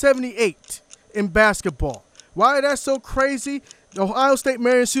Marion 78 in basketball. Why that's so crazy? The Ohio State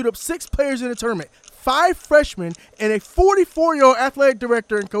Marion suited up 6 players in the tournament, 5 freshmen, and a 44-year-old athletic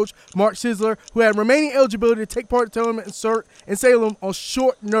director and coach, Mark Sizzler, who had remaining eligibility to take part in the tournament in Salem on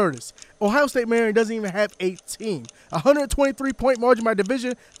short notice. Ohio State Marion doesn't even have a team. 123-point margin by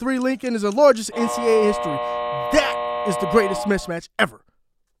Division III Lincoln is the largest in NCAA history. That is the greatest mismatch ever.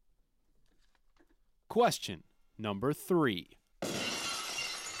 Question number 3.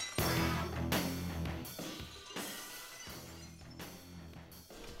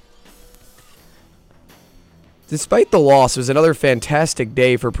 Despite the loss, it was another fantastic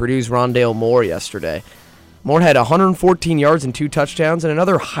day for Purdue's Rondale Moore yesterday. Moore had 114 yards and 2 touchdowns and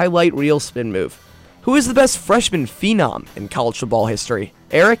another highlight reel spin move. Who is the best freshman phenom in college football history?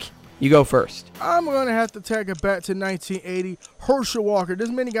 Eric, you go first. I'm going to have to take it back to 1980. Herschel Walker.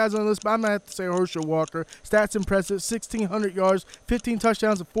 There's many guys on the list, but I'm going to have to say Herschel Walker. Stats impressive, 1,600 yards, 15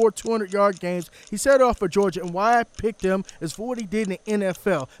 touchdowns, and 4 200-yard games. He set off for Georgia, and why I picked him is for what he did in the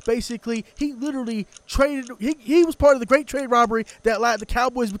NFL. Basically, he literally traded – he was part of the great trade robbery that allowed the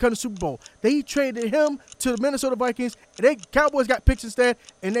Cowboys to become the Super Bowl. They traded him to the Minnesota Vikings, and the Cowboys got picks instead,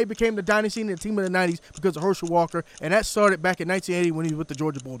 and they became the dynasty and the team of the 90s because of Herschel Walker, and that started back in 1980 when he was with the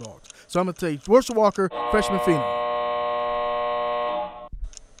Georgia Bulldogs. So I'm going to tell you, Herschel Walker, freshman phenom.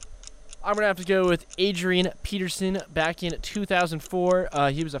 I'm going to have to go with Adrian Peterson back in 2004.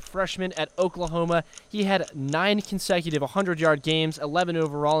 He was a freshman at Oklahoma. He had 9 consecutive 100-yard games, 11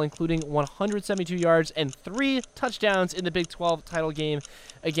 overall, including 172 yards and 3 touchdowns in the Big 12 title game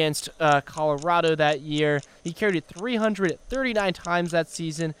against Colorado that year. He carried it 339 times that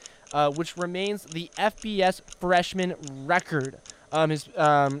season, which remains the FBS freshman record.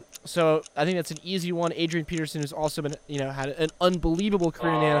 So I think that's an easy one. Adrian Peterson has also been, had an unbelievable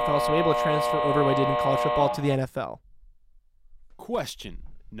career in the NFL, so able to transfer over what he did in college football to the NFL. Question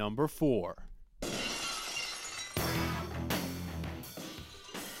number 4.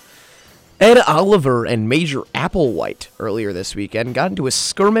 Ed Oliver and Major Applewhite earlier this weekend got into a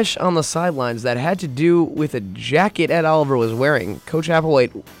skirmish on the sidelines that had to do with a jacket Ed Oliver was wearing. Coach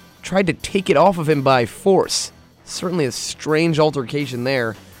Applewhite tried to take it off of him by force. Certainly a strange altercation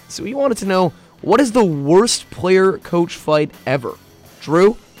there. So we wanted to know, what is the worst player-coach fight ever?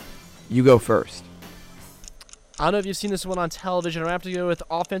 Drew, you go first. I don't know if you've seen this one on television. I'm going to have to go with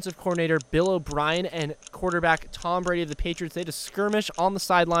offensive coordinator Bill O'Brien and quarterback Tom Brady of the Patriots. They had a skirmish on the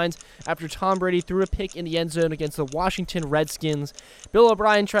sidelines after Tom Brady threw a pick in the end zone against the Washington Redskins. Bill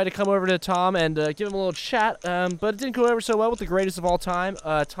O'Brien tried to come over to Tom and give him a little chat, but it didn't go over so well with the greatest of all time,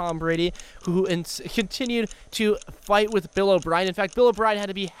 Tom Brady, who continued to fight with Bill O'Brien. In fact, Bill O'Brien had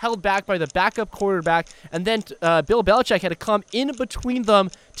to be held back by the backup quarterback, and then Bill Belichick had to come in between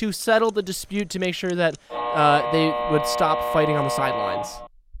them to settle the dispute to make sure that they would stop fighting on the sidelines.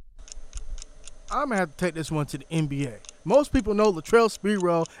 I'm going to have to take this one to the NBA. Most people know Latrell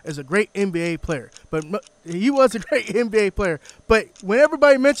Sprewell is a great NBA player, but he was a great NBA player. But when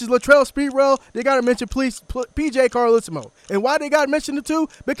everybody mentions Latrell Sprewell, they got to mention P.J. Carlissimo. And why they got to mention the two?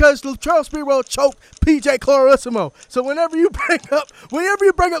 Because Latrell Sprewell choked P.J. Carlissimo. So whenever you bring up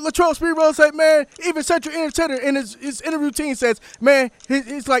Latrell Sprewell, say, man, even Central Entertainer in his interview routine says, man,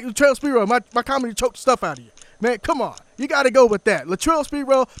 it's like Latrell Sprewell, my comedy choked the stuff out of you. Man, come on. You got to go with that. Latrell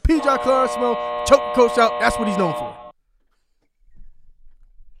Sprewell, P.J. Carlissimo, choked the coach out. That's what he's known for.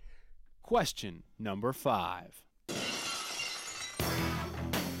 Question number 5.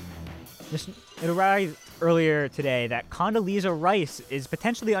 It arrived earlier today that Condoleezza Rice is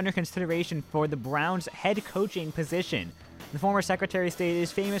potentially under consideration for the Browns' head coaching position. The former Secretary of State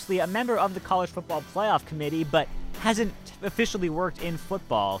is famously a member of the College Football Playoff Committee, but hasn't officially worked in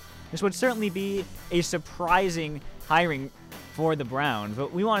football. This would certainly be a surprising hiring for the Browns,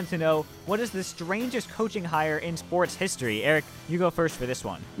 but we wanted to know, what is the strangest coaching hire in sports history? Eric, you go first for this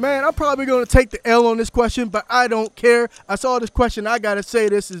one. Man, I'm probably going to take the L on this question, but I don't care. I saw this question. I got to say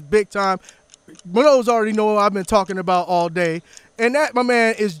this is big time. Those already know what I've been talking about all day. And that, my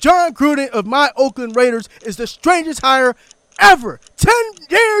man, is John Gruden of my Oakland Raiders is the strangest hire ever. 10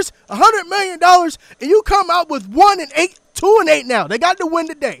 years, $100 million, and you come out with 1-8, 2-8 now. They got the win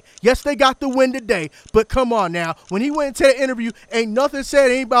today. Yes, they got the win today. But come on now. When he went into the interview, ain't nothing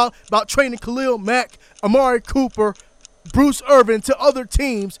said about trading Khalil Mack, Amari Cooper, Bruce Irvin to other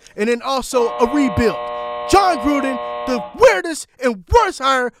teams, and then also a rebuild. John Gruden, the weirdest and worst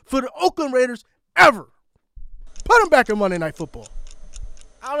hire for the Oakland Raiders ever. Put him back in Monday Night Football.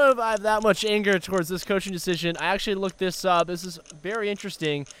 I don't know if I have that much anger towards this coaching decision. I actually looked this up. This is very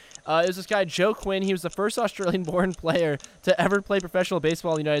interesting. It was this guy, Joe Quinn. He was the first Australian-born player to ever play professional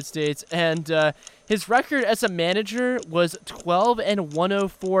baseball in the United States. And his record as a manager was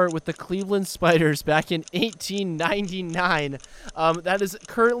 12-104 with the Cleveland Spiders back in 1899. That is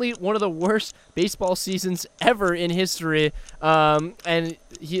currently one of the worst baseball seasons ever in history. And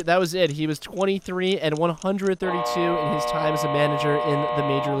that was it. He was 23-132 in his time as a manager in the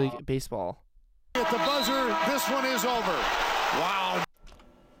Major League Baseball. At the buzzer, this one is over. Wow.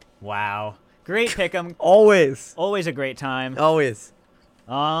 Wow. Great pick'em. Always. Always a great time. Always.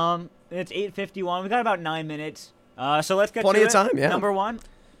 It's 8:51. We got about 9 minutes. So let's get Plenty to of time, yeah. Number one.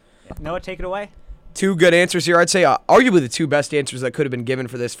 Noah, take it away. Two good answers here. I'd say arguably the two best answers that could have been given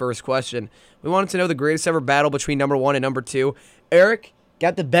for this first question. We wanted to know the greatest ever battle between number one and number two. Eric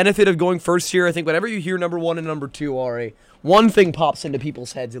got the benefit of going first here. I think whenever you hear number one and number two, Ari, one thing pops into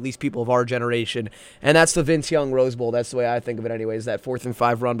people's heads, at least people of our generation, and that's the Vince Young Rose Bowl. That's the way I think of it anyways, that 4th and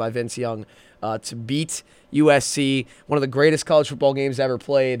 5 run by Vince Young to beat USC, one of the greatest college football games ever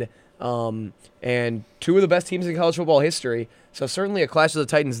played, and two of the best teams in college football history. So certainly a Clash of the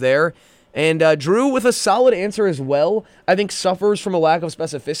Titans there. And Drew with a solid answer as well. I think suffers from a lack of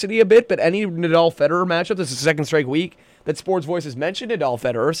specificity a bit, but any Nadal-Federer matchup, this is the second straight week that SportsVoice has mentioned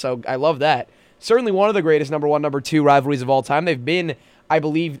Nadal-Federer, so I love that. Certainly one of the greatest number one, number two rivalries of all time. They've been, I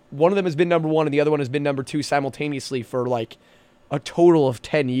believe, one of them has been number one and the other one has been number two simultaneously for like a total of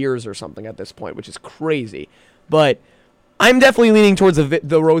 10 years or something at this point, which is crazy. But I'm definitely leaning towards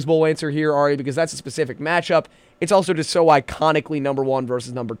the Rose Bowl answer here, Ari, because that's a specific matchup. It's also just so iconically number one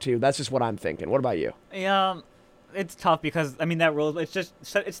versus number two. That's just what I'm thinking. What about you? Yeah, it's tough because, I mean, that Rose Bowl,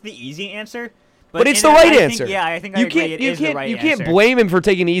 it's the easy answer. But it's the right answer. I think I agree. It is the right answer. You can't blame him for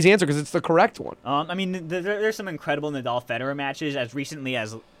taking the easy answer because it's the correct one. I mean, there's some incredible Nadal-Federer matches as recently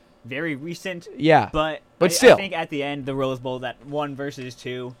as very recent. Yeah, but still. I think at the end, the Rose Bowl, that 1 versus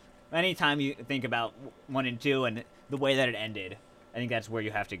 2, anytime you think about 1 and 2 and the way that it ended, I think that's where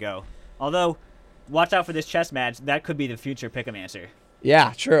you have to go. Although, watch out for this chess match. That could be the future pick'em answer.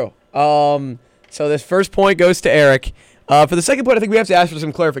 Yeah, true. So this first point goes to Eric. For the second point, I think we have to ask for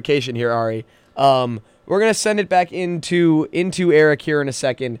some clarification here, Ari. We're gonna send it back into Eric here in a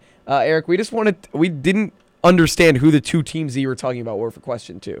second. Eric, we didn't understand who the two teams that you were talking about were for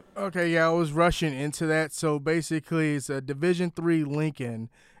question 2. Okay, yeah, I was rushing into that. So basically, it's a Division III Lincoln,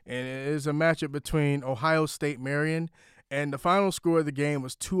 and it is a matchup between Ohio State Marion, and the final score of the game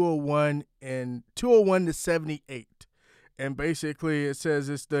was 201 to 78. And basically, it says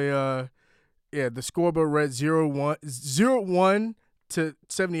it's the scoreboard read 0-1 to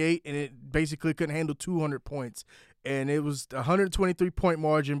 78, and it basically couldn't handle 200 points. And it was a 123-point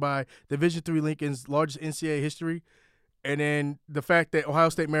margin by Division III Lincoln's largest NCAA history. And then the fact that Ohio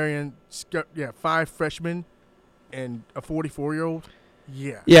State Marion, 5 freshmen and a 44-year-old.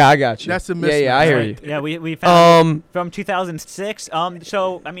 Yeah, I got you. That's a mismatch. Yeah, I hear you. Yeah, we found from 2006.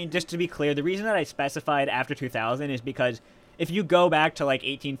 So, I mean, just to be clear, the reason that I specified after 2000 is because if you go back to like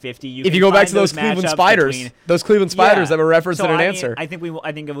 1850, if you go back to those Cleveland Spiders, that were referenced in an answer. I think we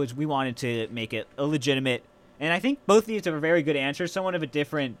wanted to make it a legitimate, and I think both of these are very good answers, somewhat of a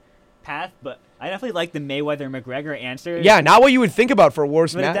different path, but I definitely like the Mayweather-McGregor answer. Yeah, not what you would think about for a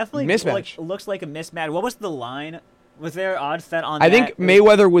worst but it definitely mismatch. Looks like a mismatch. What was the line? Was there odds set on that? I think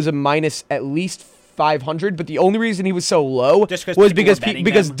Mayweather was a minus at least 500, but the only reason he was so low was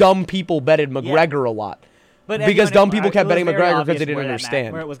because dumb people betted McGregor a lot. But because dumb people kept betting McGregor because they didn't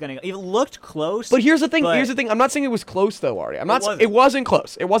understand where it was going to go. It looked close. But here's the thing. I'm not saying it was close though, Ari. It wasn't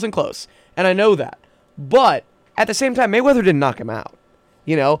close. It wasn't close, and I know that. But at the same time, Mayweather didn't knock him out.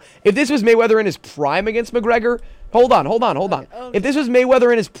 You know, if this was Mayweather in his prime against McGregor, hold on. If this was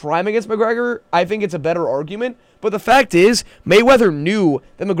Mayweather in his prime against McGregor, I think it's a better argument. But the fact is, Mayweather knew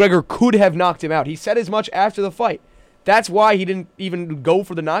that McGregor could have knocked him out. He said as much after the fight. That's why he didn't even go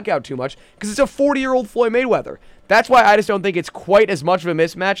for the knockout too much, because it's a 40-year-old Floyd Mayweather. That's why I just don't think it's quite as much of a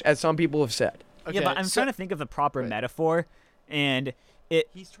mismatch as some people have said. Okay, yeah, but I'm trying to think of the proper metaphor, and it...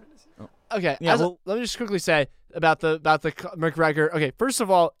 Okay, let me just quickly say, about the McGregor. Okay, first of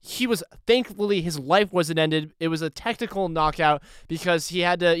all, thankfully his life wasn't ended. It was a technical knockout because he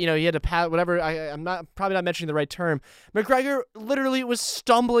had to pat whatever. I'm probably not mentioning the right term. McGregor literally was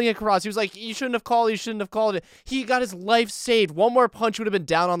stumbling across. He was like, you shouldn't have called it. He got his life saved. One more punch would have been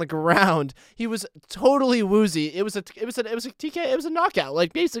down on the ground. He was totally woozy. It was a TK. It was a knockout.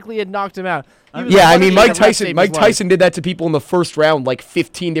 Like basically it knocked him out. Mike Tyson did that to people in the first round like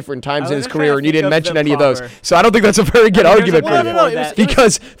 15 different times in his career, and you didn't mention any of those. So I don't think that's a very good argument for you.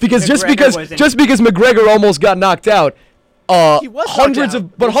 Because just because McGregor almost got knocked out, hundreds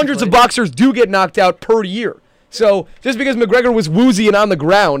of boxers do get knocked out per year. So just because McGregor was woozy and on the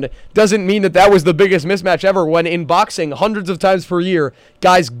ground doesn't mean that was the biggest mismatch ever, when in boxing, hundreds of times per year,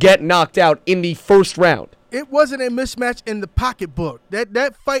 guys get knocked out in the first round. It wasn't a mismatch in the pocketbook.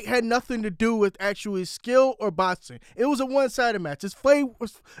 That fight had nothing to do with actually skill or boxing. It was a one-sided match. His fight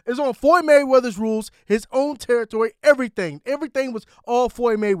was on Floyd Mayweather's rules, his own territory, everything. Everything was all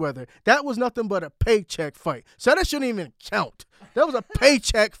Floyd Mayweather. That was nothing but a paycheck fight. So that shouldn't even count. That was a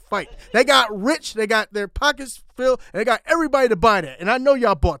paycheck fight. They got rich, they got their pockets filled, and they got everybody to buy that. And I know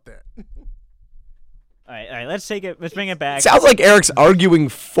y'all bought that. All right, let's bring it back. Sounds like Eric's arguing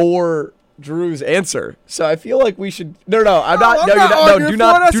for Drew's answer, so I feel like we should. No, I'm not. Do not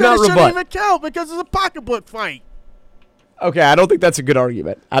rebut. Shouldn't even count because it's a pocketbook fight. Okay, I don't think that's a good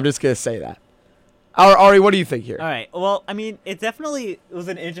argument. I'm just gonna say that. Ari, what do you think here? All right. Well, I mean, it definitely was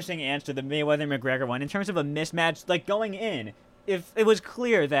an interesting answer, the Mayweather-McGregor one, in terms of a mismatch. Like going in, if it was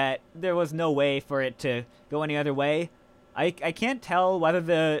clear that there was no way for it to go any other way, I can't tell whether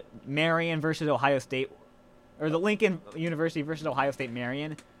the Marion versus Ohio State, or the Lincoln University versus Ohio State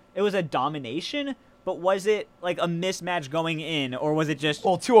Marion, it was a domination, but was it like a mismatch going in, or was it just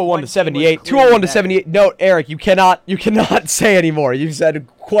 201 to 78? 201 to 78. No, Eric, you cannot say anymore. You've said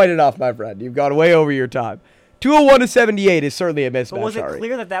quite enough, my friend. You've gone way over your time. 201 to 78 is certainly a mismatch. But was it Ari.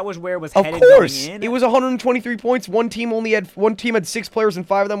 clear that was where it was of headed course. going in? It was 123 points. One team had 6 players, and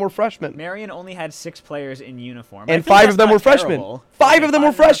 5 of them were freshmen. Marion only had 6 players in uniform, and 5 of them were freshmen. 5 of them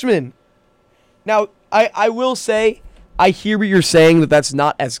were freshmen. Now, I will say, I hear what you're saying, that's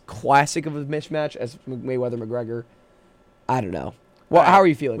not as classic of a mismatch as Mayweather-McGregor. I don't know. Well, how are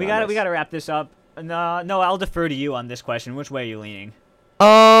you feeling? We got to wrap this up. No, I'll defer to you on this question. Which way are you leaning?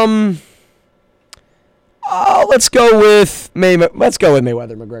 Let's go with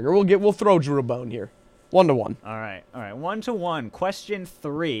Mayweather-McGregor. We'll throw Drew a bone here. 1-1. All right. 1-1. Question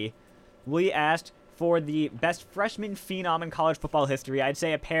 3. We asked for the best freshman phenom in college football history. I'd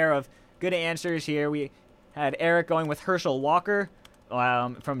say a pair of good answers here. We had Eric going with Herschel Walker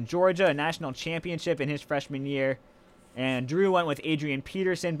from Georgia, a national championship in his freshman year. And Drew went with Adrian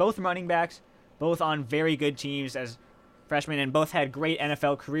Peterson, both running backs, both on very good teams as freshmen, and both had great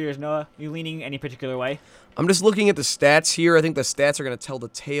NFL careers. Noah, you leaning any particular way? I'm just looking at the stats here. I think the stats are going to tell the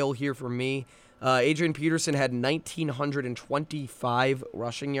tale here for me. Adrian Peterson had 1,925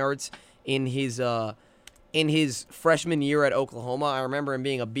 rushing yards in his freshman year at Oklahoma. I remember him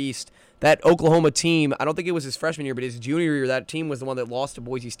being a beast. That Oklahoma team, I don't think it was his freshman year, but his junior year, that team was the one that lost to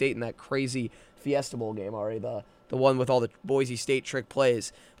Boise State in that crazy Fiesta Bowl game already, the one with all the Boise State trick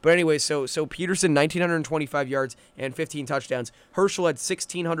plays. But anyway, so Peterson, 1,925 yards and 15 touchdowns. Herschel had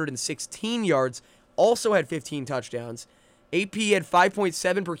 1,616 yards, also had 15 touchdowns. AP had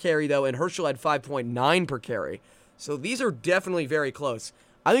 5.7 per carry, though, and Herschel had 5.9 per carry. So these are definitely very close.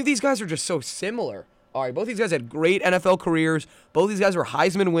 I think these guys are just so similar. All right, both these guys had great NFL careers. Both these guys were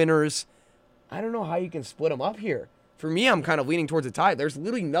Heisman winners. I don't know how you can split them up here. For me, I'm kind of leaning towards a tie. There's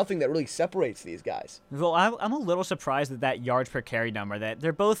literally nothing that really separates these guys. Well, I'm a little surprised at that yards per carry number. That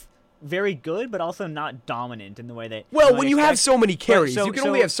they're both very good, but also not dominant in the way that. Well, when you have so many carries, you can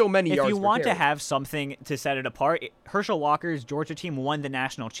only have so many yards per carry. If you want to have something to set it apart, Herschel Walker's Georgia team won the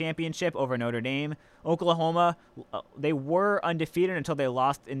national championship over Notre Dame. Oklahoma, they were undefeated until they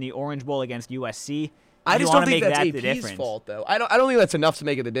lost in the Orange Bowl against USC. I just don't think that's AP's fault, though. I don't think that's enough to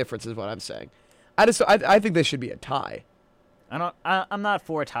make it the difference, is what I'm saying. I think this should be a tie. I'm not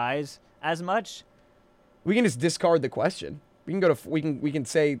for ties as much. We can just discard the question. We can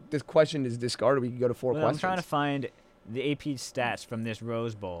say this question is discarded. We can go to 4 questions. I'm trying to find the AP stats from this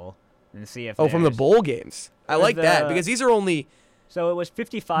Rose Bowl and see if. From the bowl games. I like that because these are only. So it was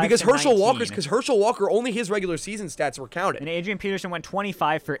 55 because to Herschel 19. Herschel Walker, only his regular season stats were counted. And Adrian Peterson went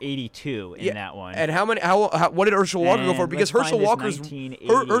 25 for 82 in that one. And what did Herschel Walker go for? Because Herschel Walker's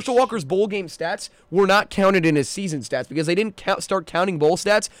bowl game stats were not counted in his season stats because they didn't start counting bowl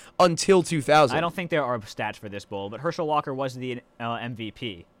stats until 2000. I don't think there are stats for this bowl, but Herschel Walker was the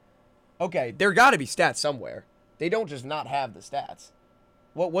MVP. Okay, there got to be stats somewhere. They don't just not have the stats.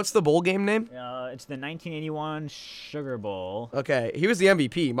 What's the bowl game name? It's the 1981 Sugar Bowl. Okay, he was the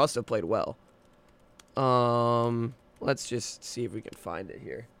MVP. He must have played well. Let's just see if we can find it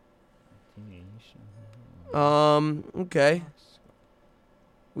here. Okay.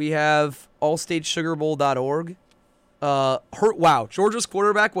 We have allstatesugarbowl.org. Wow, Georgia's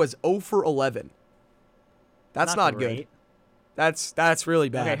quarterback was 0 for 11. That's not good. That's really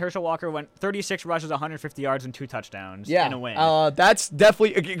bad. Okay, Herschel Walker went 36 rushes, 150 yards, and 2 touchdowns in a win. That's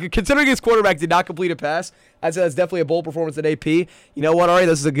definitely, considering his quarterback did not complete a pass, that's definitely a bold performance at AP. You know what, Ari?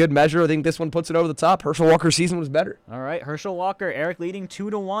 This is a good measure. I think this one puts it over the top. Herschel Walker's season was better. All right, Herschel Walker, Eric leading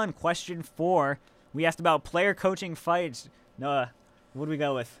 2-1. Question 4. We asked about player coaching fights. Noah, what do we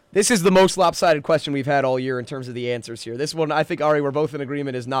go with? This is the most lopsided question we've had all year in terms of the answers here. This one, I think, Ari, we're both in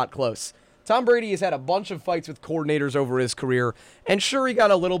agreement, is not close. Tom Brady has had a bunch of fights with coordinators over his career, and sure, he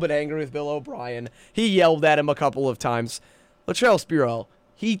got a little bit angry with Bill O'Brien. He yelled at him a couple of times. Latrell Sprewell,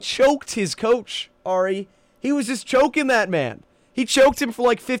 he choked his coach, Ari. He was just choking that man. He choked him for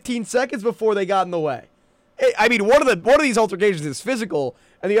like 15 seconds before they got in the way. I mean, one of these altercations is physical,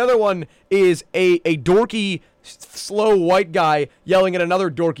 and the other one is a dorky, slow white guy yelling at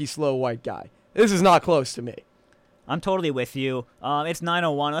another dorky, slow white guy. This is not close to me. I'm totally with you. It's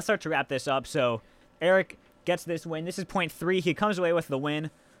 9:01. Let's start to wrap this up. So Eric gets this win. This is point 3. He comes away with the win.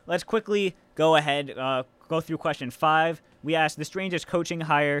 Let's quickly go ahead, go through question 5. We asked the strangest coaching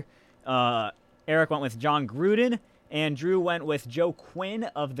hire. Eric went with John Gruden, and Drew went with Joe Quinn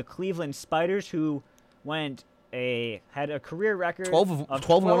of the Cleveland Spiders, who had a career record of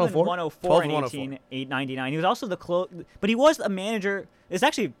 12-104 in 1899. He was also but he was a manager. It's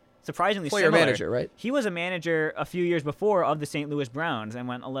actually surprisingly player similar. Manager, right? He was a manager a few years before of the St. Louis Browns and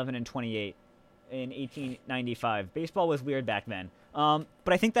went 11-28 in 1895. Baseball was weird back then. But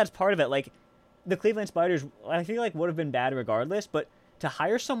I think that's part of it. Like, the Cleveland Spiders, I feel like would have been bad regardless, but to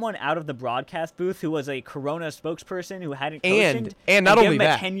hire someone out of the broadcast booth who was a Corona spokesperson who hadn't coached and not give only him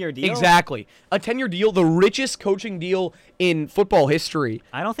that, a 10-year deal. Exactly, a 10-year deal, the richest coaching deal in football history.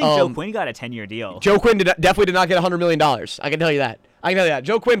 I don't think Joe Quinn got a 10-year deal. Joe Quinn definitely did not get $100 million. I can tell you that.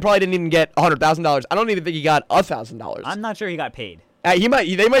 Joe Quinn probably didn't even get $100,000. I don't even think he got $1,000. I'm not sure he got paid. He might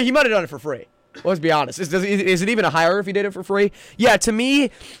have done it for free. Let's be honest. Is it even a hire if he did it for free? Yeah, to me,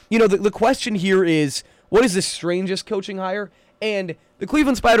 the question here is, what is the strangest coaching hire? And the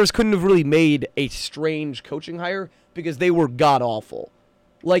Cleveland Spiders couldn't have really made a strange coaching hire because they were god-awful.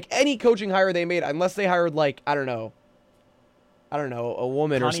 Like, any coaching hire they made, unless they hired, like, I don't know, a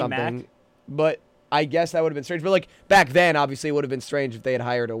woman or something. Mack. But I guess that would have been strange. But, like, back then, obviously, it would have been strange if they had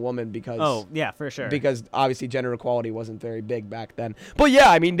hired a woman because... Oh, yeah, for sure. Because, obviously, gender equality wasn't very big back then. But, yeah,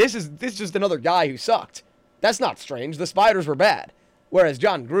 I mean, this is just another guy who sucked. That's not strange. The Spiders were bad. Whereas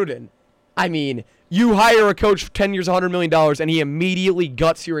John Gruden, I mean, you hire a coach for 10 years, $100 million, and he immediately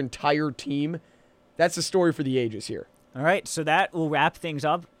guts your entire team. That's the story for the ages here. All right, so that will wrap things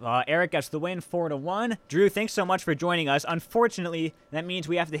up. Eric gets the win, 4-1. Drew, thanks so much for joining us. Unfortunately, that means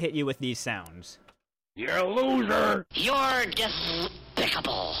we have to hit you with these sounds. You're a loser. You're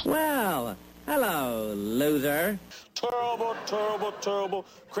despicable. Well, hello, loser. Terrible, terrible, terrible.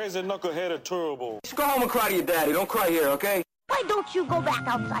 Crazy knuckleheaded terrible. Just go home and cry to your daddy. Don't cry here, okay? Why don't you go back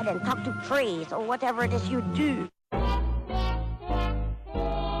outside and talk to trees or whatever it is you do?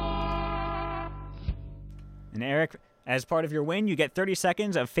 And Eric, as part of your win, you get 30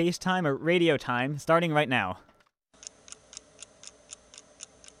 seconds of FaceTime or radio time starting right now.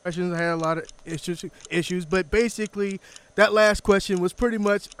 Questions had a lot of issues, but basically that last question was pretty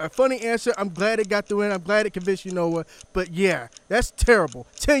much a funny answer. I'm glad it got the win. I'm glad it convinced you, Noah. But yeah, that's terrible.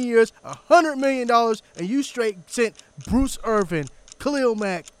 10 years, $100 million, and you straight sent Bruce Irvin, Khalil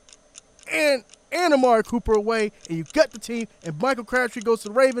Mack, and Amari Cooper away, and you got the team, and Michael Crabtree goes to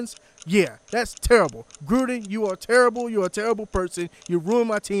the Ravens. Yeah, that's terrible. Gruden, you are terrible. You're a terrible person. You ruined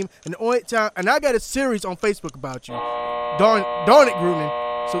my team. And the only time, and I got a series on Facebook about you. Darn it, Gruden.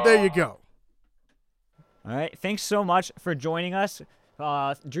 So there you go. All right. Thanks so much for joining us,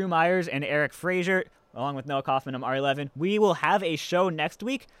 Drew Myers and Eric Frazier, along with Noah Kaufman. I'm R11. We will have a show next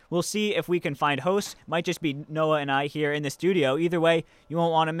week. We'll see if we can find hosts. Might just be Noah and I here in the studio. Either way, you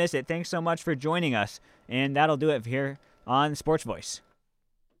won't want to miss it. Thanks so much for joining us. And that'll do it here on Sports Voice.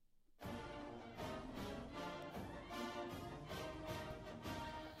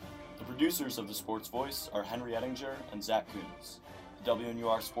 The producers of the Sports Voice are Henry Ettinger and Zach Coons. The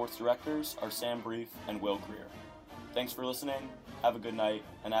WNUR sports directors are Sam Brief and Will Greer. Thanks for listening, have a good night,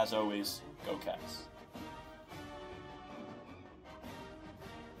 and as always, go Cats.